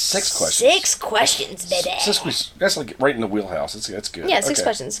 Sweet. 6 questions. 6 questions, baby. That's like right in the wheelhouse. That's good. Yeah, 6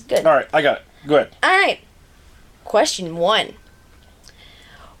 questions. Good. All right, I got it. Go ahead. All right. Question 1.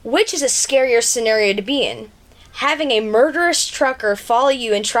 Which is a scarier scenario to be in? Having a murderous trucker follow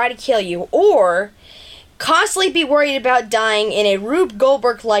you and try to kill you, or constantly be worried about dying in a Rube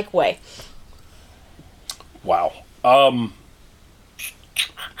Goldberg-like way? Wow.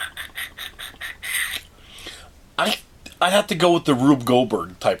 I'd have to go with the Rube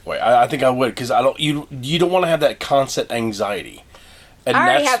Goldberg type way. I think I would, because you don't want to have that constant anxiety. And I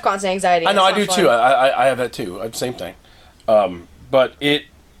already have constant anxiety. I know, I do too. I have that too. Same thing. But it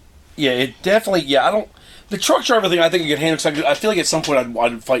definitely, the truck driver thing, I think I could handle, because I feel like at some point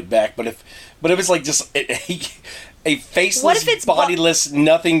I'd fight back, but if it's like just a faceless, bodiless,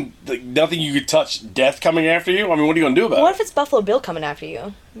 nothing you could touch, death coming after you, I mean, what are you going to do about it? What if it's Buffalo Bill coming after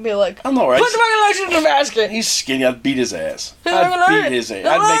you? Be like, I'm all right. Put the fucking lotion in the basket. He's skinny. I'd beat his ass.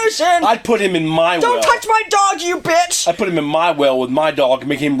 I'd put him in my well. Don't touch my dog, you bitch. I'd put him in my well with my dog and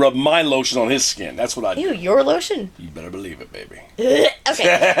make him rub my lotion on his skin. That's what I'd do. Ew, your lotion? You better believe it, baby. Okay.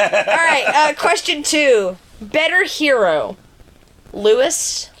 All right, question 2. Better hero,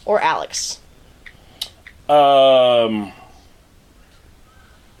 Lewis or Alex?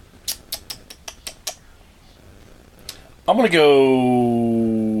 I'm gonna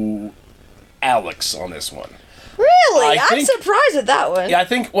go Alex on this one. Really? I'm surprised at that one. Yeah, I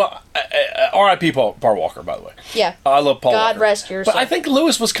think. Well, R.I.P. Paul Walker, by the way. Yeah. I love Paul Walker. God rest your soul. But I think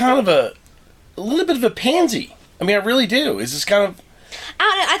Lewis was kind of a little bit of a pansy. I mean, I really do. Is this kind of... I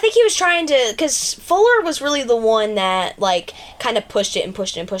don't know. I think he was trying to... Because Fuller was really the one that, like, kind of pushed it and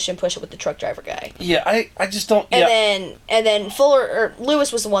pushed it and pushed it and pushed it with the truck driver guy. Yeah, I just don't... And then Fuller... Or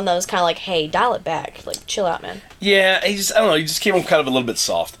Lewis was the one that was kind of like, hey, dial it back. Like, chill out, man. Yeah, I don't know. He just came on kind of a little bit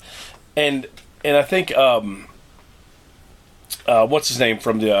soft. And I think... what's his name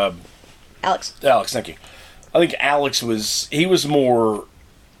from the... Alex, thank you. I think Alex was... He was more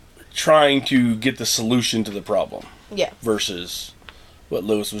trying to get the solution to the problem. Yeah. Versus what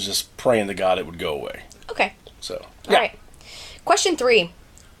Lewis was just praying to God it would go away. Okay. So, yeah. All right. Question 3.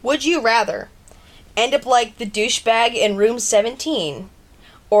 Would you rather end up like the douchebag in Room 17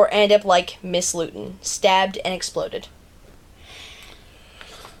 or end up like Miss Luton, stabbed and exploded?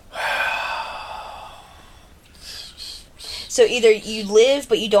 So either you live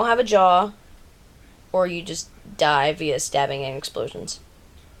but you don't have a jaw, or you just die via stabbing and explosions.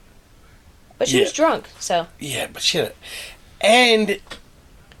 But she was drunk, so... Yeah, but shit. And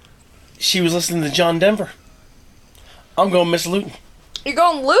she was listening to John Denver. I'm going Miss Luton. You're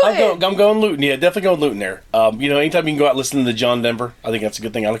going Luton? I'm going Luton, yeah, definitely going Luton there. Anytime you can go out listening to John Denver, I think that's a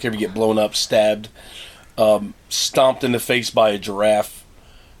good thing. I don't care if you get blown up, stabbed, stomped in the face by a giraffe.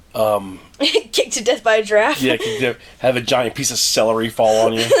 Kicked to death by a giraffe? Yeah, have a giant piece of celery fall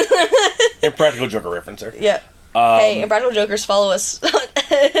on you. Impractical Joker reference there. Yeah. Hey, Impractical Jokers, follow us.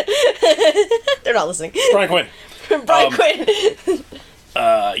 They're not listening. Brian Quinn. Quinn.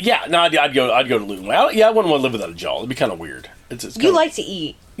 I'd go to Luton. I wouldn't want to live without a jaw. It'd be kind of weird. It's you like to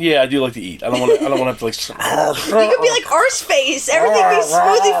eat. Yeah, I do like to eat. I don't want to have to like... You could be like Arseface. Everything be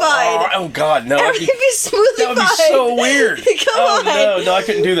smoothified. Oh, God, no. Everything be smoothified. That would be so weird. Come on. No, I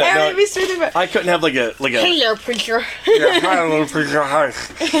couldn't do that. Everything be smoothified. I couldn't have like a... Hello, preacher. Yeah, hello, preacher. Hi.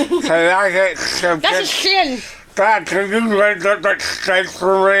 Can I get some... That's a sin. God, can you write that straight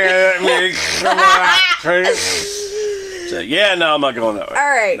for me? Let me some of that, please? So, no, I'm not going that way. All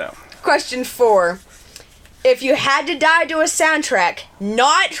right. No. Question 4. If you had to die to a soundtrack,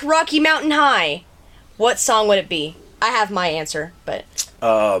 not Rocky Mountain High, what song would it be? I have my answer, but...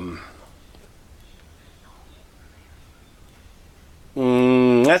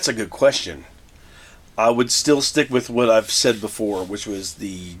 That's a good question. I would still stick with what I've said before, which was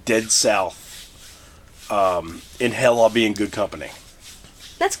the Dead South. In Hell I'll Be in Good Company.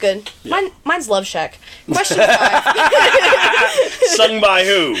 That's good. Yeah. Mine's Love Shack. Question 5. Sung by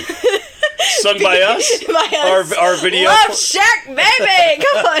who? Sung by us? By us. Our video. Love Shack, baby!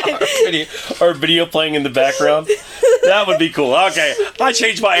 Come on. our video playing in the background. That would be cool. Okay, I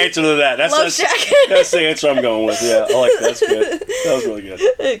changed my answer to that. Love Shack. That's the answer I'm going with. Yeah, I like that. That's good. That was really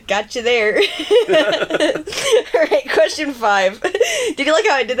good. Got you there. Alright, question 5. Did you like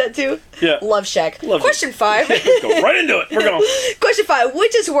how I did that too? Yeah. Love Shack. Question 5. Let's go right into it. We're going. Question 5.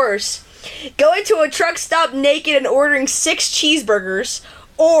 Which is worse? Going to a truck stop naked and ordering 6 cheeseburgers,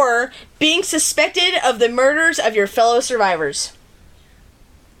 or being suspected of the murders of your fellow survivors?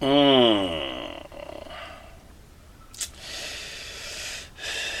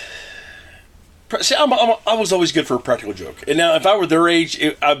 See, I was always good for a practical joke, and now if I were their age,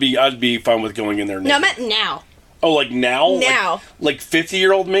 I'd be fine with going in there. No, I meant now. Oh, like now? Now. Like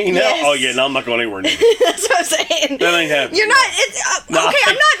 50-year-old me now? Yes. Oh yeah, no, I'm not going anywhere near. That's what I'm saying. That ain't happening. You're not.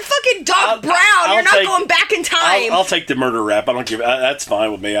 I'm not fucking Doc Brown. You're not going back in time. I'll take the murder rap. I don't give. That's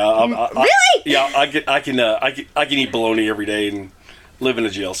fine with me. Really? Yeah, I can eat bologna every day and live in a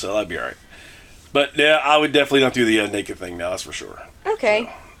jail cell. That'd be all right. But yeah, I would definitely not do the naked thing now. That's for sure. Okay.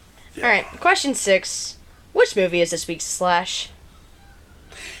 So, yeah. All right. Question 6. Which movie is this week's Slash?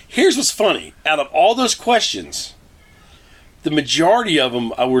 Here's what's funny. Out of all those questions, the majority of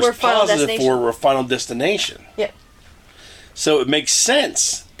them I was positive for were Final Destination. Yeah. So it makes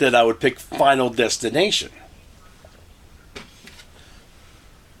sense that I would pick Final Destination.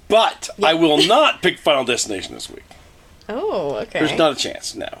 But I will not pick Final Destination this week. Oh, okay. There's not a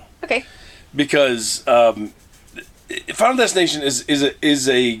chance, no. Okay. Because Final Destination is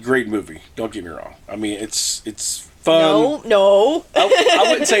a great movie. Don't get me wrong. I mean, it's fun. No. I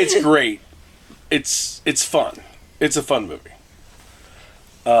wouldn't say it's great. It's fun. It's a fun movie.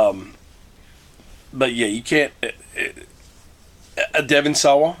 But yeah, you can't. A Devon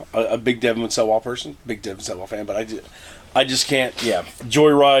Sawa, a big Devon Sawa person, big Devon Sawa fan, but I just can't. Yeah,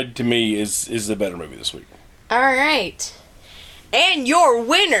 Joyride to me is the better movie this week. All right. And your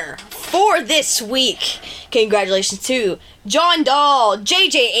winner for this week, congratulations to John Dahl,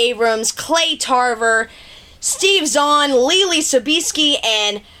 J.J. Abrams, Clay Tarver, Steve Zahn, Lily Sobieski,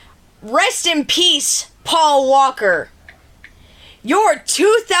 and rest in peace, Paul Walker. Your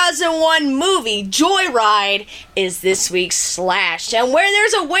 2001 movie, Joyride, is this week's Slash. And where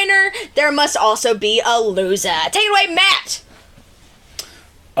there's a winner, there must also be a loser. Take it away, Matt!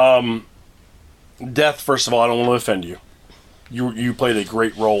 Death, first of all, I don't want to offend you. You played a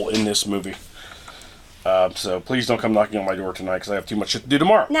great role in this movie. So please don't come knocking on my door tonight because I have too much shit to do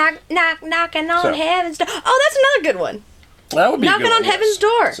tomorrow. Knocking on heaven's door. Oh, that's another good one. That would be Knocking a good on one, heaven's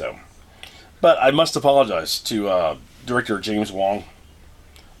door. So, but I must apologize to director James Wong,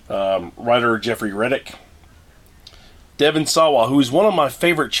 writer Jeffrey Reddick, Devin Sawa, who is one of my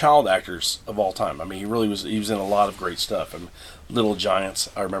favorite child actors of all time. I mean, he was in a lot of great stuff. And Little Giants,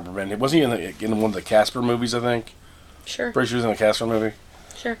 I remember. Man, wasn't he in one of the Casper movies? I think. Sure. Pretty sure he was in the Casper movie.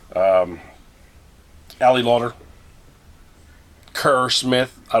 Sure. Ali Lauder, Kerr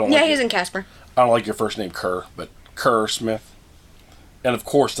Smith. Yeah, he's in Casper. I don't like your first name, Kerr, but Kerr Smith, and of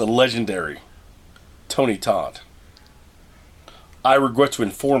course the legendary Tony Todd. I regret to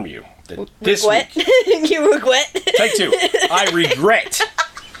inform you that this week. You regret? Take two. I regret.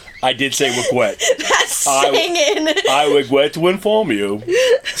 I did say regret. That's singing. I regret to inform you,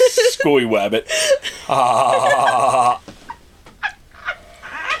 Screwy Wabbit.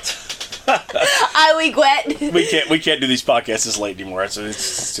 I regret. We can't do these podcasts this late anymore. So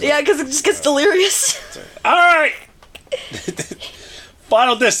it's yeah, because it just gets delirious. All right.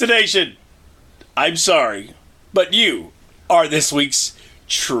 Final destination. I'm sorry, but you are this week's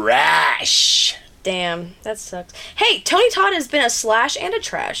trash. Damn, that sucks. Hey, Tony Todd has been a Slash and a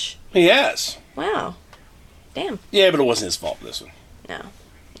trash. He has. Wow. Damn. Yeah, but it wasn't his fault, this one. No.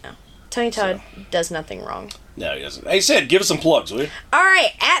 Tony Todd does nothing wrong. No, he doesn't. Hey, Sid, give us some plugs, will you? All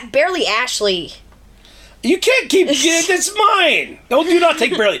right, at Barely Ashley. You can't keep... It's mine. Do not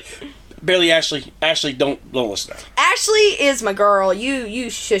take Barely Ashley. Ashley, don't listen to her. Ashley is my girl. You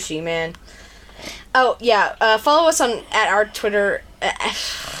shushy, man. Oh, yeah. Follow us at our Twitter...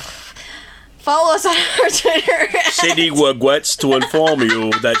 Follow us on our Twitter. Sadie regrets to inform you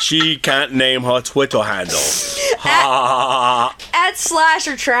that she can't name her Twitter handle. At Slash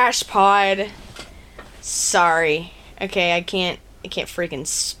or Trash Pod. Sorry. Okay, I can't freaking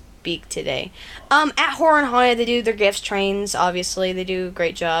speak today. At Horror and Haunted, they do their gifts trains, obviously. They do a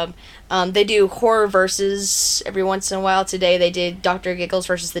great job. They do horror versus every once in a while. Today they did Dr. Giggles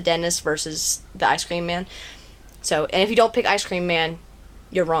versus the dentist versus the Ice Cream Man. So, and if you don't pick Ice Cream Man,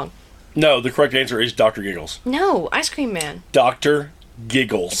 you're wrong. No, the correct answer is Dr. Giggles. No, Ice Cream Man. Dr.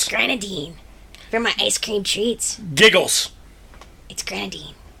 Giggles. It's grenadine. For my ice cream treats. Giggles. It's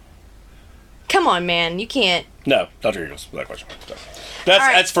grenadine. Come on, man. You can't. No, Dr. Giggles. Without question.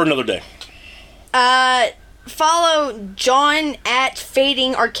 That's for another day. Follow John at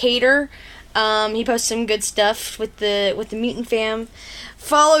Fading Arcader. He posts some good stuff with the Mutant Fam.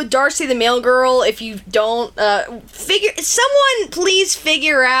 Follow Darcy the Mail Girl if you don't. Someone please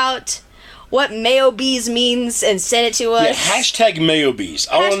figure out what Mayo Bees means and send it to us. Yeah, hashtag Mayo Bees.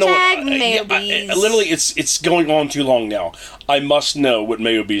 I want to know. Hashtag Mayo Bees. Literally, it's going on too long now. I must know what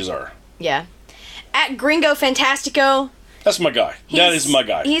Mayo Bees are. Yeah. At Gringo Fantastico. That's my guy. That is my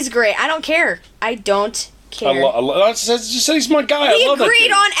guy. He's great. I don't care. I don't care. I just said he's my guy. We I love that agreed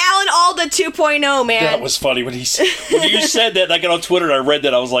dude. on Alan Alda 2.0, man. That was funny when you said that. And I got on Twitter and I read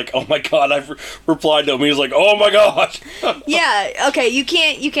that. I was like, oh my god. I replied to him. He was like, oh my god. Yeah. Okay. You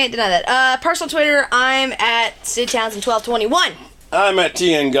can't deny that. Personal Twitter. I'm at Sid Townsend 1221. I'm at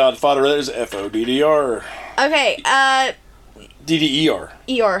TN Godfather. That is FODDR. Okay. DDER.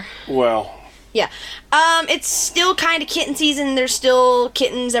 ER. Well. Yeah. It's still kind of kitten season. There's still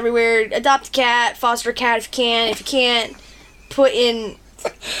kittens everywhere. Adopt a cat, foster a cat if you can. If you can't, put in...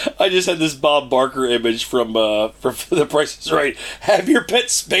 I just had this Bob Barker image from The Price is Right. Have your pet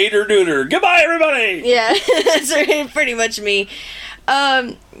spayed or neutered. Goodbye, everybody! Yeah, that's pretty much me.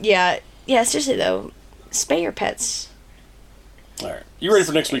 Yeah, seriously though, spay your pets. Alright. You ready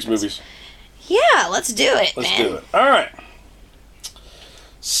for next week's movies? Yeah, let's do it, Let's do it. Alright.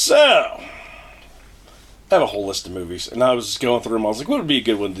 So... I have a whole list of movies, and I was just going through them. I was like, what would be a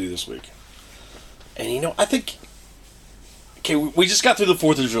good one to do this week? And, I think... Okay, we just got through the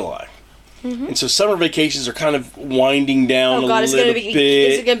 4th of July. Mm-hmm. And so summer vacations are kind of winding down a little bit.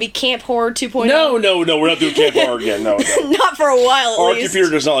 Is it going to be Camp Horror 2.0? No, we're not doing Camp Horror again. No. Not for a while, Our computer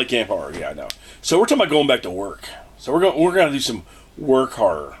does not like Camp Horror. Yeah, I know. So we're talking about going back to work. So we're going to do some work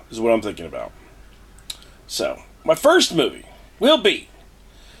horror, is what I'm thinking about. So, my first movie will be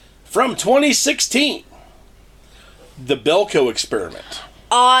from 2016. The Belko Experiment.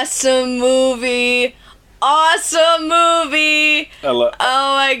 Awesome movie. Oh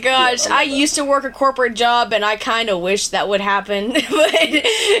my gosh. Yeah, I used to work a corporate job and I kind of wish that would happen. But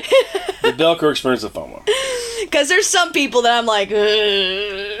The Belko Experience is a fun one. Because there's some people that I'm like,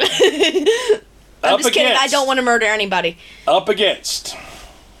 I'm just kidding. I don't want to murder anybody. Up against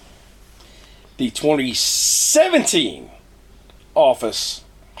the 2017 Office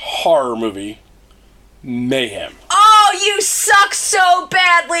horror movie, Mayhem. Oh, you suck so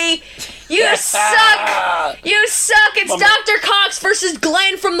badly. You suck. You suck. It's Dr. Cox versus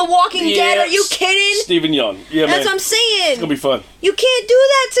Glenn from The Walking Dead. Are you kidding? Stephen Young. Yeah, That's man. what I'm saying. It's going to be fun. You can't do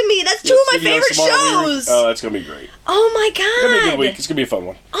that to me. That's two of my favorite shows. Oh, that's going to be great. Oh my It's going to be a god. good week. It's going to be a fun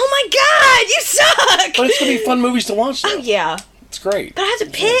one. Oh my god, you suck. But it's going to be fun movies to watch, though. Oh yeah. It's great. But I have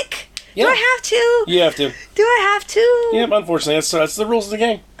to pick. Yeah. Do I have to? You have to. Do I have to? Yep, unfortunately. That's the rules of the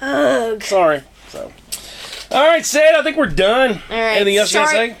game. Ugh. Sorry. So. All right, Sid, I think we're done. All right. Anything else you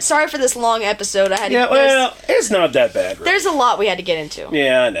got to say? Sorry for this long episode. I had. Yeah, well, it's not that bad, really. There's a lot we had to get into.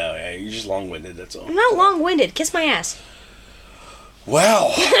 Yeah, I know. Yeah, you're just long-winded, that's all. I'm not long-winded. Kiss my ass.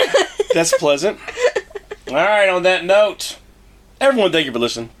 Wow. That's pleasant. All right, on that note, everyone, thank you for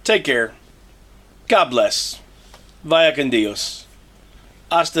listening. Take care. God bless. Vaya con Dios.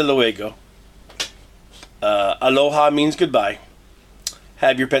 Hasta luego. Aloha means goodbye.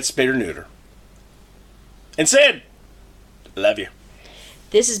 Have your pet spayed or neuter. And Sid, love you.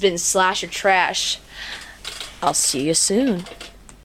 This has been Slasher Trash. I'll see you soon.